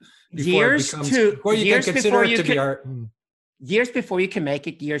time before you can consider it to be art. Years before you can make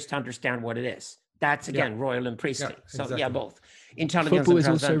it, years to understand what it is. That's again, royal and priestly. So exactly. Both. Intelligence. Football is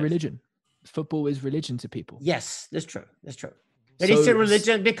also religion. Football is religion to people. Yes, that's true. But it's a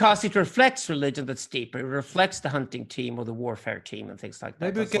religion because it reflects religion that's deeper. It reflects the hunting team or the warfare team and things like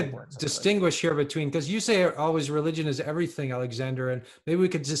that. Maybe we could distinguish here between, because you say always religion is everything, Alexander, and maybe we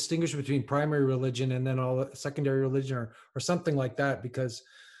could distinguish between primary religion and then all secondary religion or something like that. Because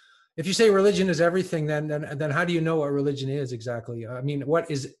if you say religion is everything, then how do you know what religion is exactly? I mean,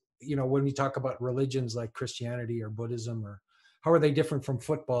 what is, when we talk about religions like Christianity or Buddhism, or how are they different from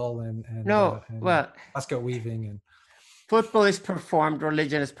football and basket weaving and football is performed,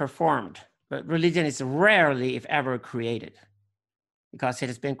 religion is performed, but religion is rarely, if ever, created, because it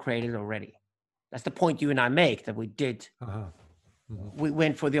has been created already. That's the point you and I make, that we did. We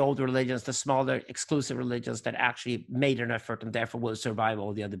went for the old religions, the smaller, exclusive religions that actually made an effort and therefore will survive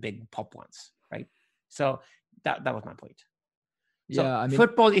all the other big pop ones, right? So that was my point. So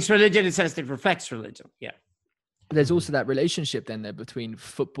football is religion in the sense that it reflects religion. Yeah. There's also that relationship then there between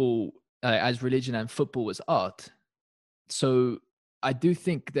football as religion and football as art. So I do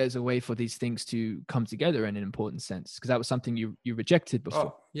think there's a way for these things to come together in an important sense, because that was something you rejected before.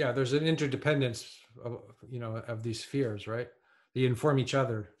 Oh, yeah. There's an interdependence of these spheres, right? They inform each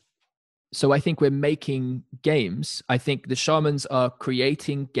other. So I think we're making games. I think the shamans are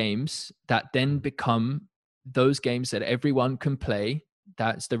creating games that then become those games that everyone can play,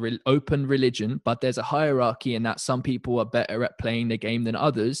 that's the open religion, but there's a hierarchy in that some people are better at playing the game than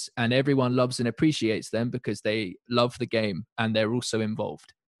others, and everyone loves and appreciates them because they love the game and they're also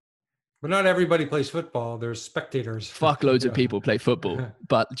involved. But not everybody plays football. There's spectators. Fuck loads of people play football,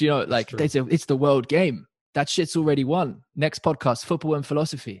 but you know, like it's the world game. That shit's already won. Next podcast, football and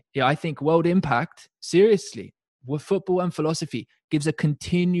philosophy. Yeah, I think world impact, seriously, with football and philosophy gives a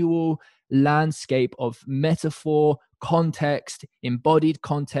continual landscape of metaphor, context, embodied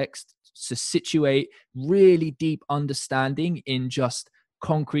context to situate really deep understanding in just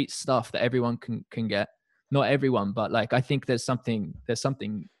concrete stuff that everyone can get. Not everyone, but like, I think there's something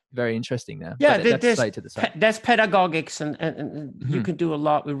very interesting there. Yeah, that's pedagogics, and you can do a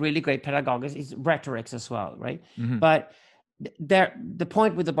lot with really great pedagogics. It's rhetorics as well, right? But the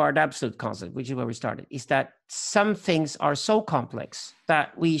point with the barred absolute concept, which is where we started, is that some things are so complex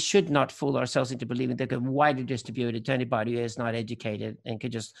that we should not fool ourselves into believing they're widely distributed to anybody who is not educated and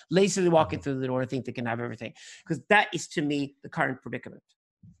can just lazily walk in through the door and think they can have everything. Because that is, to me, the current predicament.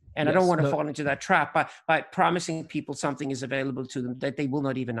 And I don't want to fall into that trap by promising people something is available to them that they will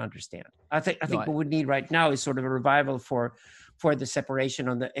not even understand. I think what we need right now is sort of a revival for the separation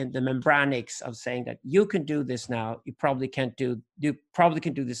on the membranics of saying that you can do this now, you probably can do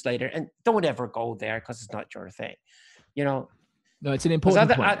this later, and don't ever go there because it's not your thing. You know. No, it's an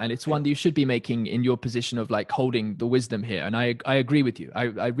important point, and it's one that you should be making in your position of like holding the wisdom here. And I agree with you.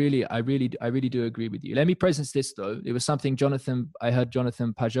 I really do agree with you. Let me presence this though. It was something I heard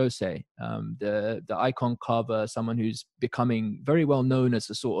Jonathan Pajot say, the icon carver, someone who's becoming very well known as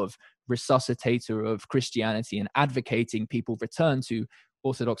a sort of resuscitator of Christianity and advocating people return to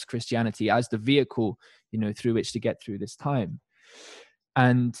Orthodox Christianity as the vehicle, you know, through which to get through this time.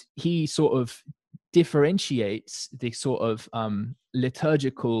 And he sort of differentiates the sort of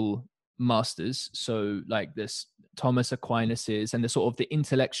liturgical masters, so like this Thomas Aquinas's and the sort of the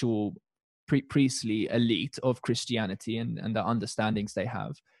intellectual priestly elite of Christianity and the understandings they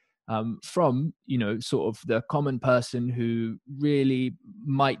have, from, you know, sort of the common person who really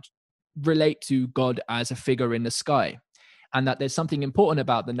might relate to God as a figure in the sky, and that there's something important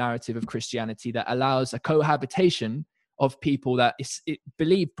about the narrative of Christianity that allows a cohabitation of people that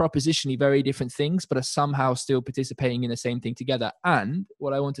believe propositionally very different things, but are somehow still participating in the same thing together. And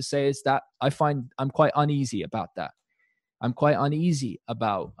what I want to say is that I find I'm quite uneasy about that. I'm quite uneasy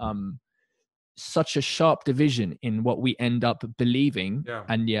about such a sharp division in what we end up believing.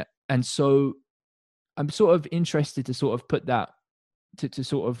 Yeah. And so I'm sort of interested to sort of put that, to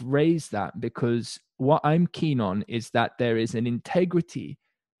sort of raise that, because what I'm keen on is that there is an integrity,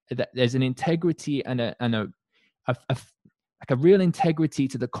 and a real integrity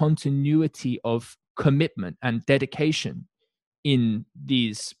to the continuity of commitment and dedication in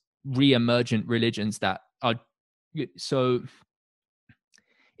these re-emergent religions that are so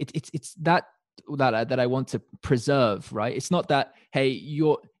it's that I want to preserve, right? It's not that, hey,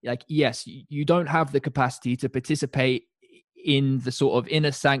 you're like, yes, you don't have the capacity to participate in the sort of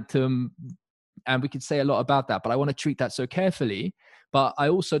inner sanctum, and we could say a lot about that, but I want to treat that so carefully. But I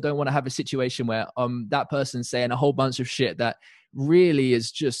also don't want to have a situation where that person's saying a whole bunch of shit that really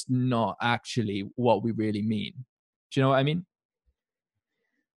is just not actually what we really mean. Do you know what I mean?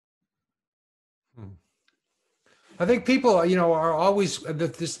 I think people, you know, are always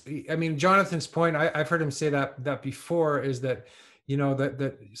this. I mean, Jonathan's point, I've heard him say that before, is that, you know,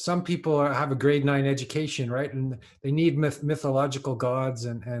 that some people have a grade 9 education, right, and they need mythological gods,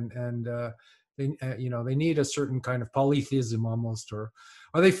 and they, you know, they need a certain kind of polytheism almost, or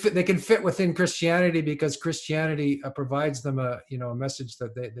they can fit within Christianity because Christianity provides them a message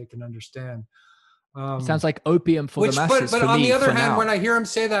that they can understand. It sounds like opium for the masses. But on the other hand, when I hear him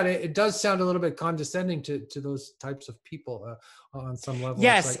say that, it does sound a little bit condescending to those types of people on some level.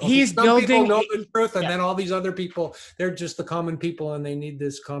 Yes, like, he's some building people know the truth, and then all these other people, they're just the common people, and they need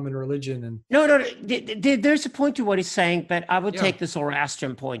this common religion. And no, there's a point to what he's saying, but I would take the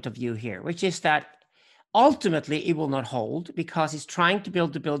Zoroastrian point of view here, which is that ultimately it will not hold because he's trying to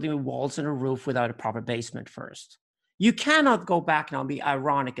build the building with walls and a roof without a proper basement first. You cannot go back now and be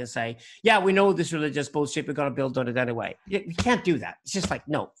ironic and say, yeah, we know this religious bullshit, we're going to build on it anyway. You can't do that. It's just like,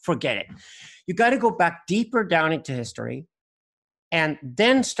 no, forget it. You got to go back deeper down into history and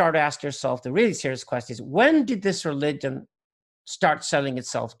then start to ask yourself the really serious question is, when did this religion start selling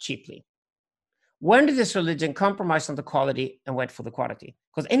itself cheaply? When did this religion compromise on the quality and went for the quantity?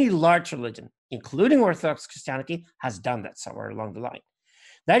 Because any large religion, including Orthodox Christianity, has done that somewhere along the line.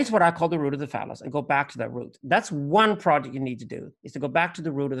 That is what I call the root of the phallus, and go back to that root. That's one project you need to do, is to go back to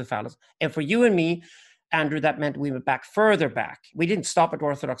the root of the phallus. And for you and me, Andrew, that meant we went back further back. We didn't stop at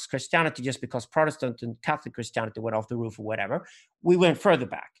Orthodox Christianity just because Protestant and Catholic Christianity went off the roof or whatever. We went further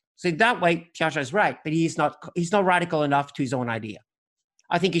back. So in that way, Piaget is right, but he's not radical enough to his own idea.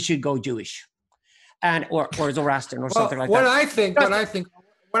 I think he should go Jewish, or Zoroastrian or something like what that.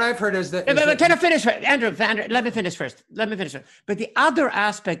 What I've heard is that. Can I finish, Andrew? Let me finish first. But the other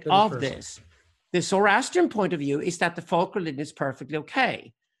aspect of this, the Zoroastrian point of view, is that the folk religion is perfectly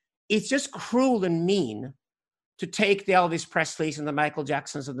okay. It's just cruel and mean to take the Elvis Presleys and the Michael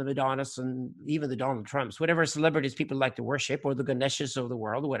Jacksons and the Madonnas and even the Donald Trumps, whatever celebrities people like to worship, or the Ganeshas of the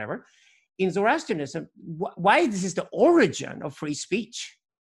world, or whatever. In Zoroastrianism, why this is the origin of free speech?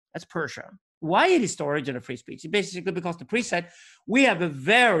 That's Persia. Why it is the origin of free speech? Basically because the priest said, we have a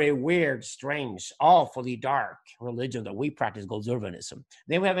very weird, strange, awfully dark religion that we practice called Zurvanism.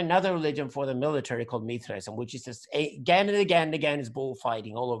 Then we have another religion for the military called Mithraism, which is just again and again and again is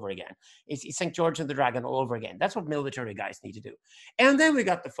bullfighting all over again. It's St. George and the Dragon all over again. That's what military guys need to do. And then we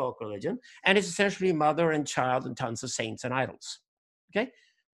got the folk religion, and it's essentially mother and child and tons of saints and idols. Okay?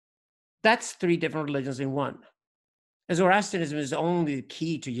 That's three different religions in one. Zoroastrianism is only the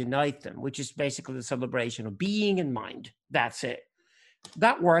key to unite them, which is basically the celebration of being and mind. That's it.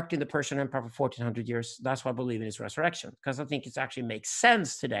 That worked in the Persian Empire for 1400 years. That's why I believe in its resurrection, because I think it actually makes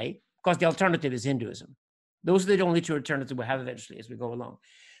sense today, because the alternative is Hinduism. Those are the only two alternatives we have eventually as we go along.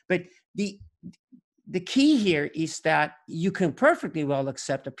 But the key here is that you can perfectly well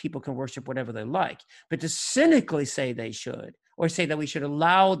accept that people can worship whatever they like, but to cynically say they should, or say that we should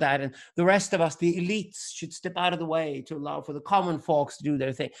allow that, and the rest of us, the elites, should step out of the way to allow for the common folks to do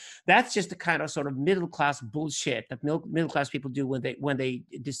their thing. That's just the kind of sort of middle-class bullshit that middle-class people do when they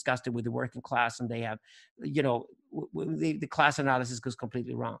discuss it with the working class, and they have, the class analysis goes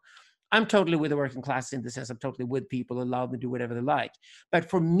completely wrong. I'm totally with the working class in the sense I'm totally with people, allow them to do whatever they like. But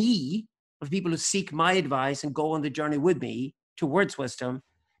for me, for people who seek my advice and go on the journey with me towards wisdom,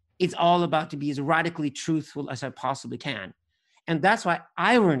 it's all about to be as radically truthful as I possibly can. And that's why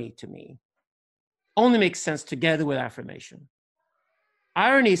irony to me only makes sense together with affirmation.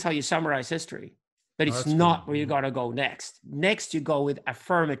 Irony is how you summarize history, but it's not where you got to go next. Next, you go with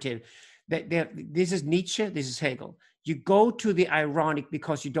affirmative. This is Nietzsche, this is Hegel. You go to the ironic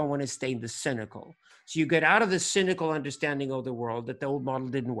because you don't want to stay in the cynical. So you get out of the cynical understanding of the world that the old model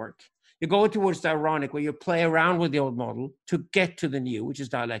didn't work. You go towards the ironic, where you play around with the old model to get to the new, which is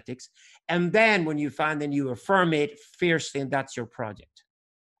dialectics. And then when you find the new, affirm it fiercely, and that's your project.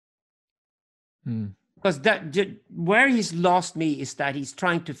 Because where he's lost me is that he's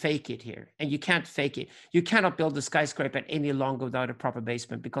trying to fake it here, and you can't fake it. You cannot build a skyscraper any longer without a proper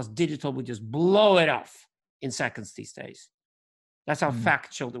basement, because digital would just blow it off in seconds these days. That's how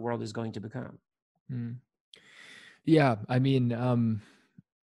factual the world is going to become. Yeah, I mean,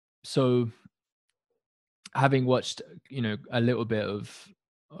 so having watched, a little bit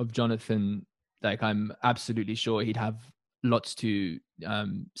of Jonathan, like, I'm absolutely sure he'd have lots to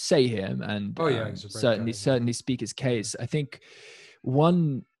say here, and certainly speak his case. I think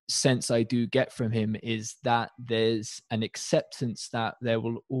one sense I do get from him is that there's an acceptance that there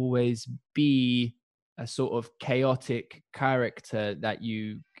will always be a sort of chaotic character that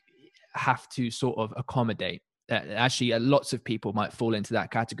you have to sort of accommodate. Actually, lots of people might fall into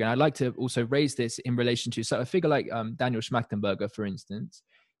that category. And I'd like to also raise this in relation to, so a figure like Daniel Schmachtenberger, for instance,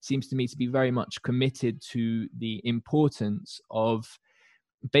 seems to me to be very much committed to the importance of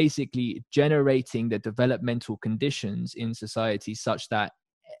basically generating the developmental conditions in society such that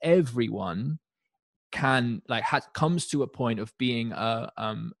everyone can, like, comes to a point of being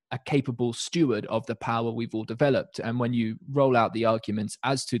a capable steward of the power we've all developed. And when you roll out the arguments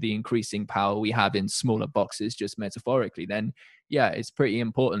as to the increasing power we have in smaller boxes, just metaphorically, then yeah, it's pretty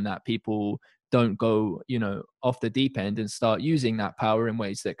important that people don't go, off the deep end and start using that power in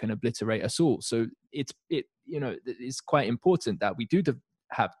ways that can obliterate us all. So it's quite important that we do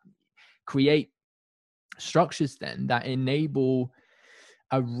create structures then that enable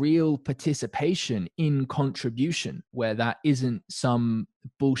a real participation in contribution, where that isn't some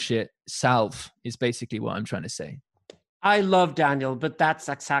bullshit salve, is basically what I'm trying to say. I love Daniel, but that's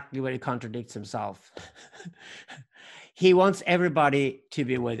exactly where he contradicts himself. He wants everybody to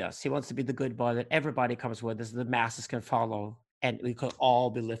be with us. He wants to be the good boy that everybody comes with us, the masses can follow, and we could all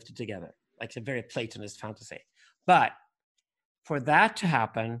be lifted together. Like, it's a very Platonist fantasy. But for that to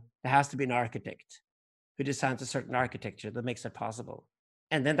happen, there has to be an architect who designs a certain architecture that makes it possible.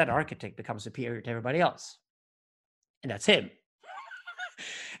 And then that architect becomes superior to everybody else. And that's him.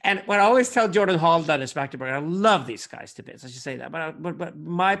 And what I always tell Jordan Haldane is back to I love these guys to bits. I should say that. But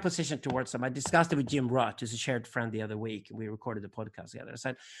my position towards them, I discussed it with Jim Rutt, who's a shared friend the other week. We recorded the podcast together. I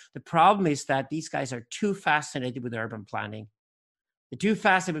said, the problem is that these guys are too fascinated with urban planning. They're too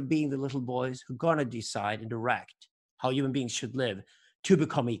fascinated with being the little boys who are going to decide and direct how human beings should live to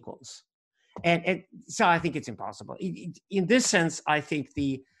become equals. And so I think it's impossible. In this sense, I think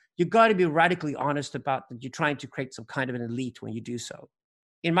you got to be radically honest about that you're trying to create some kind of an elite when you do so.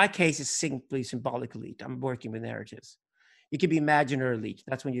 In my case, it's simply symbolic elite. I'm working with narratives. It could be imaginary elite.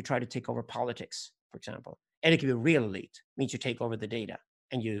 That's when you try to take over politics, for example. And it could be real elite. It means you take over the data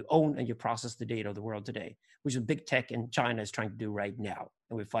and you own and you process the data of the world today, which is big tech and China is trying to do right now.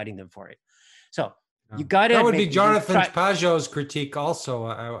 And we're fighting them for it. So you got to. That would be Jonathan Pajot's critique also,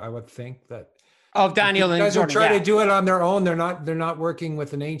 I would think that. Of Daniel and guys Jordan, are trying to do it on their own. They're not working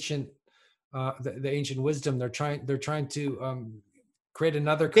with an ancient, the ancient wisdom. They're trying to create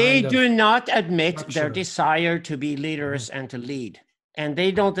another kind They of do not admit structure. their desire to be leaders and to lead. And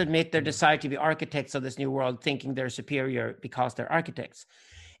they don't admit their desire to be architects of this new world, thinking they're superior because they're architects.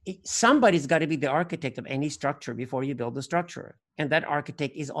 Somebody's got to be the architect of any structure before you build the structure. And that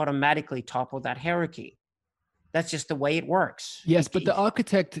architect is automatically top of that hierarchy. That's just the way it works. Yes, but the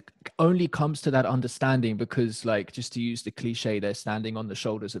architect only comes to that understanding because, like, just to use the cliche, they're standing on the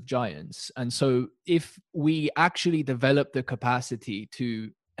shoulders of giants. And so if we actually develop the capacity to,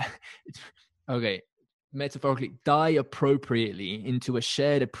 okay, metaphorically, die appropriately into a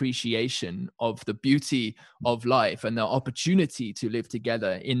shared appreciation of the beauty of life and the opportunity to live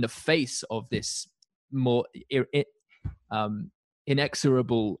together in the face of this more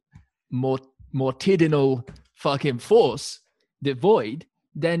inexorable, mortidinal fucking force, the void,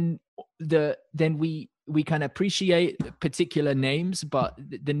 then we can appreciate particular names, but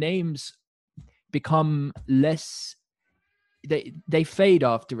the names become less, they fade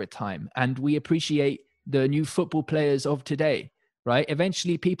after a time, and we appreciate the new football players of today, right?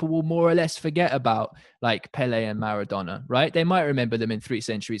 Eventually people will more or less forget about like Pele and Maradona, right? They might remember them in 3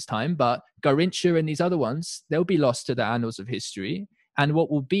 centuries time, but Garrincha and these other ones, they'll be lost to the annals of history. And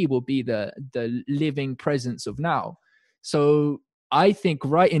what will be the living presence of now. So I think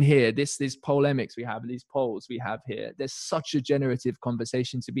right in here, these polemics we have, these polls we have here, there's such a generative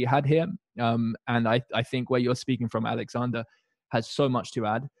conversation to be had here. And I think where you're speaking from, Alexander, has so much to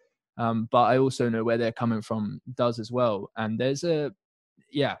add. But I also know where they're coming from does as well. And it's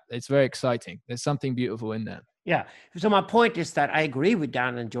very exciting. There's something beautiful in there. Yeah. So my point is that I agree with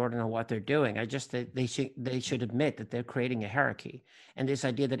Dan and Jordan on what they're doing. I just think they should admit that they're creating a hierarchy, and this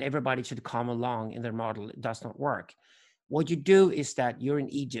idea that everybody should come along in their model, it does not work. What you do is that you're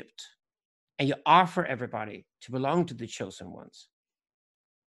in Egypt and you offer everybody to belong to the chosen ones.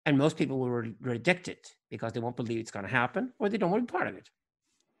 And most people will reject it because they won't believe it's going to happen, or they don't want to be part of it.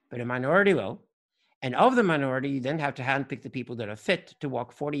 But a minority will. And of the minority, you then have to handpick the people that are fit to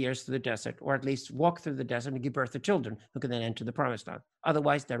walk 40 years through the desert, or at least walk through the desert and give birth to children who can then enter the promised land.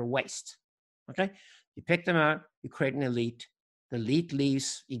 Otherwise, they're a waste. Okay? You pick them out, you create an elite. The elite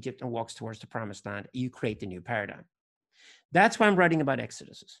leaves Egypt and walks towards the promised land. You create a new paradigm. That's why I'm writing about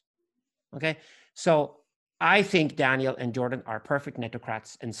exoduses. Okay? So I think Daniel and Jordan are perfect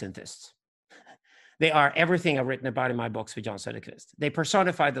netocrats and syntheists. They are everything I've written about in my books with John Söderqvist. They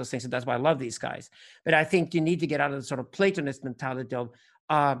personify those things, and that's why I love these guys. But I think you need to get out of the sort of Platonist mentality of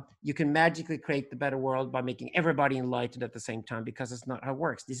you can magically create the better world by making everybody enlightened at the same time, because it's not how it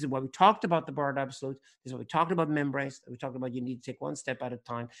works. This is why we talked about the Bird Absolute. This is what we talked about membranes. We talked about you need to take one step at a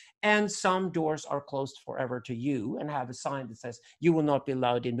time. And some doors are closed forever to you, and have a sign that says you will not be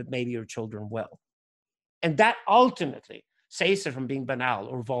allowed in, but maybe your children will. And that ultimately saves it from being banal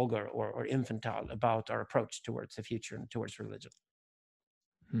or vulgar or infantile about our approach towards the future and towards religion.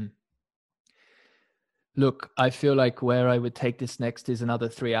 Look, I feel like where I would take this next is another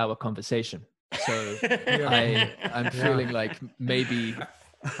 3-hour conversation. So I'm feeling like maybe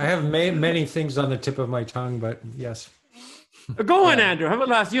I have many things on the tip of my tongue, but yes. Go on, Andrew.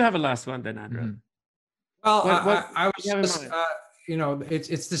 You have a last one then, Andrew. Mm-hmm. Well, I was just,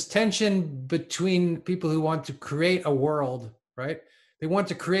 it's this tension between people who want to create a world, right? They want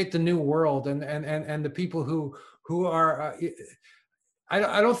to create the new world, and the people who are.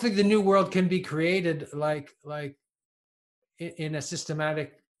 I don't think the new world can be created like in a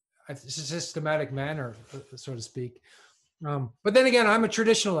systematic manner, so to speak. But then again, I'm a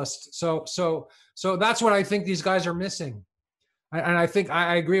traditionalist, so that's what I think these guys are missing. And I think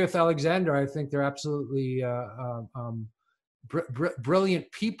I agree with Alexander. I think they're absolutely brilliant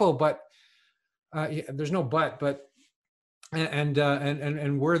people, but there's no but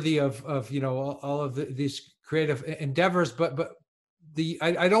and worthy of all of these creative endeavors. But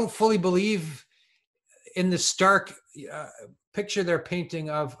I don't fully believe in the stark picture they're painting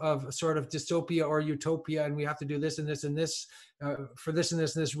of sort of dystopia or utopia, and we have to do this and this and this for this and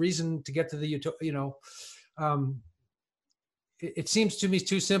this and this reason to get to the utopia. It seems to me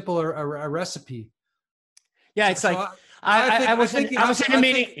too simple a recipe. Yeah, it's like I was in a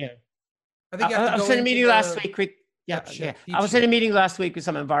meeting. I was in a meeting last week with I was in a meeting last week with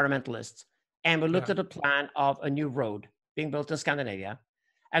some environmentalists, and we looked at a plan of a new road being built in Scandinavia.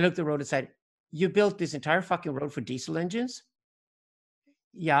 I looked at the road and said, "You built this entire fucking road for diesel engines?"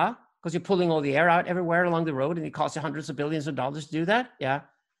 Yeah, because you're pulling all the air out everywhere along the road, and it costs you hundreds of billions of dollars to do that. Yeah,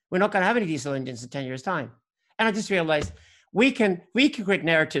 we're not going to have any diesel engines in 10 years' time. And I just realized we can create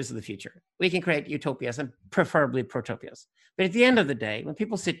narratives of the future. We can create utopias and preferably protopias. But at the end of the day, when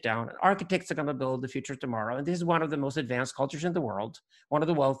people sit down, architects are going to build the future tomorrow. And this is one of the most advanced cultures in the world, one of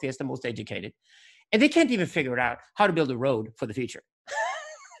the wealthiest and most educated. And they can't even figure out how to build a road for the future.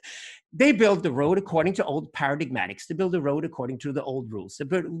 They build the road according to old paradigmatics. They build the road according to the old rules.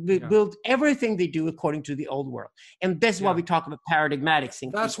 They build everything they do according to the old world. And that's why we talk about paradigmatics.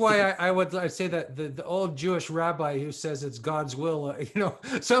 That's why I'd say that the old Jewish rabbi who says it's God's will,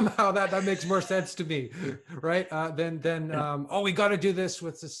 somehow that makes more sense to me, right? Then we got to do this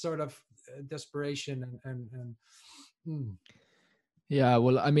with this sort of desperation and. Yeah,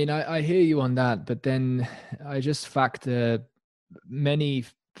 well, I mean, I hear you on that, but then I just factor many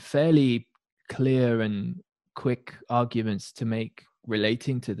fairly clear and quick arguments to make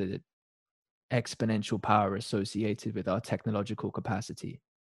relating to the exponential power associated with our technological capacity.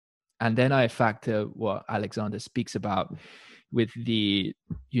 And then I factor what Alexander speaks about with the,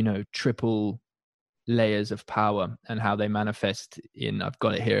 triple layers of power and how they manifest in, I've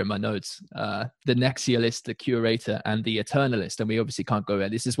got it here in my notes, the nexialist, the curator, and the eternalist. And we obviously can't go there.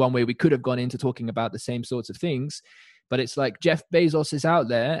 This is one way we could have gone into talking about the same sorts of things. But it's like Jeff Bezos is out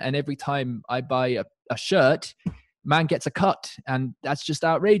there, and every time I buy a shirt, man gets a cut. And that's just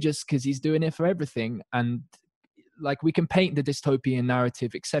outrageous because he's doing it for everything. And like, we can paint the dystopian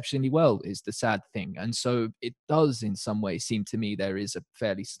narrative exceptionally well is the sad thing. And so it does in some way seem to me there is a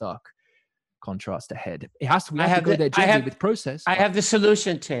fairly stark contrast ahead. We have to go there gently with process. I have the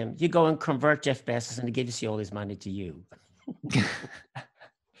solution, Tim. You go and convert Jeff Bezos and he gives you all his money to you.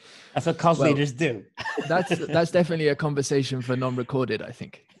 That's what cult leaders do. That's definitely a conversation for non-recorded, I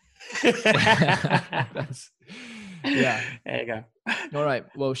think. Yeah. There you go. All right.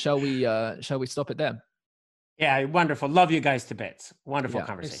 Well, shall we stop it there? Yeah, wonderful. Love you guys to bits. Wonderful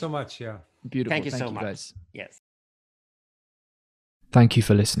conversation. Thanks so much. Yeah. Beautiful. Thank you so much. Guys. Yes. Thank you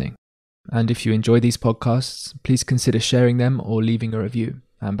for listening. And if you enjoy these podcasts, please consider sharing them or leaving a review,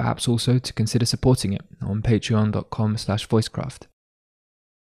 and perhaps also to consider supporting it on patreon.com/voicecraft.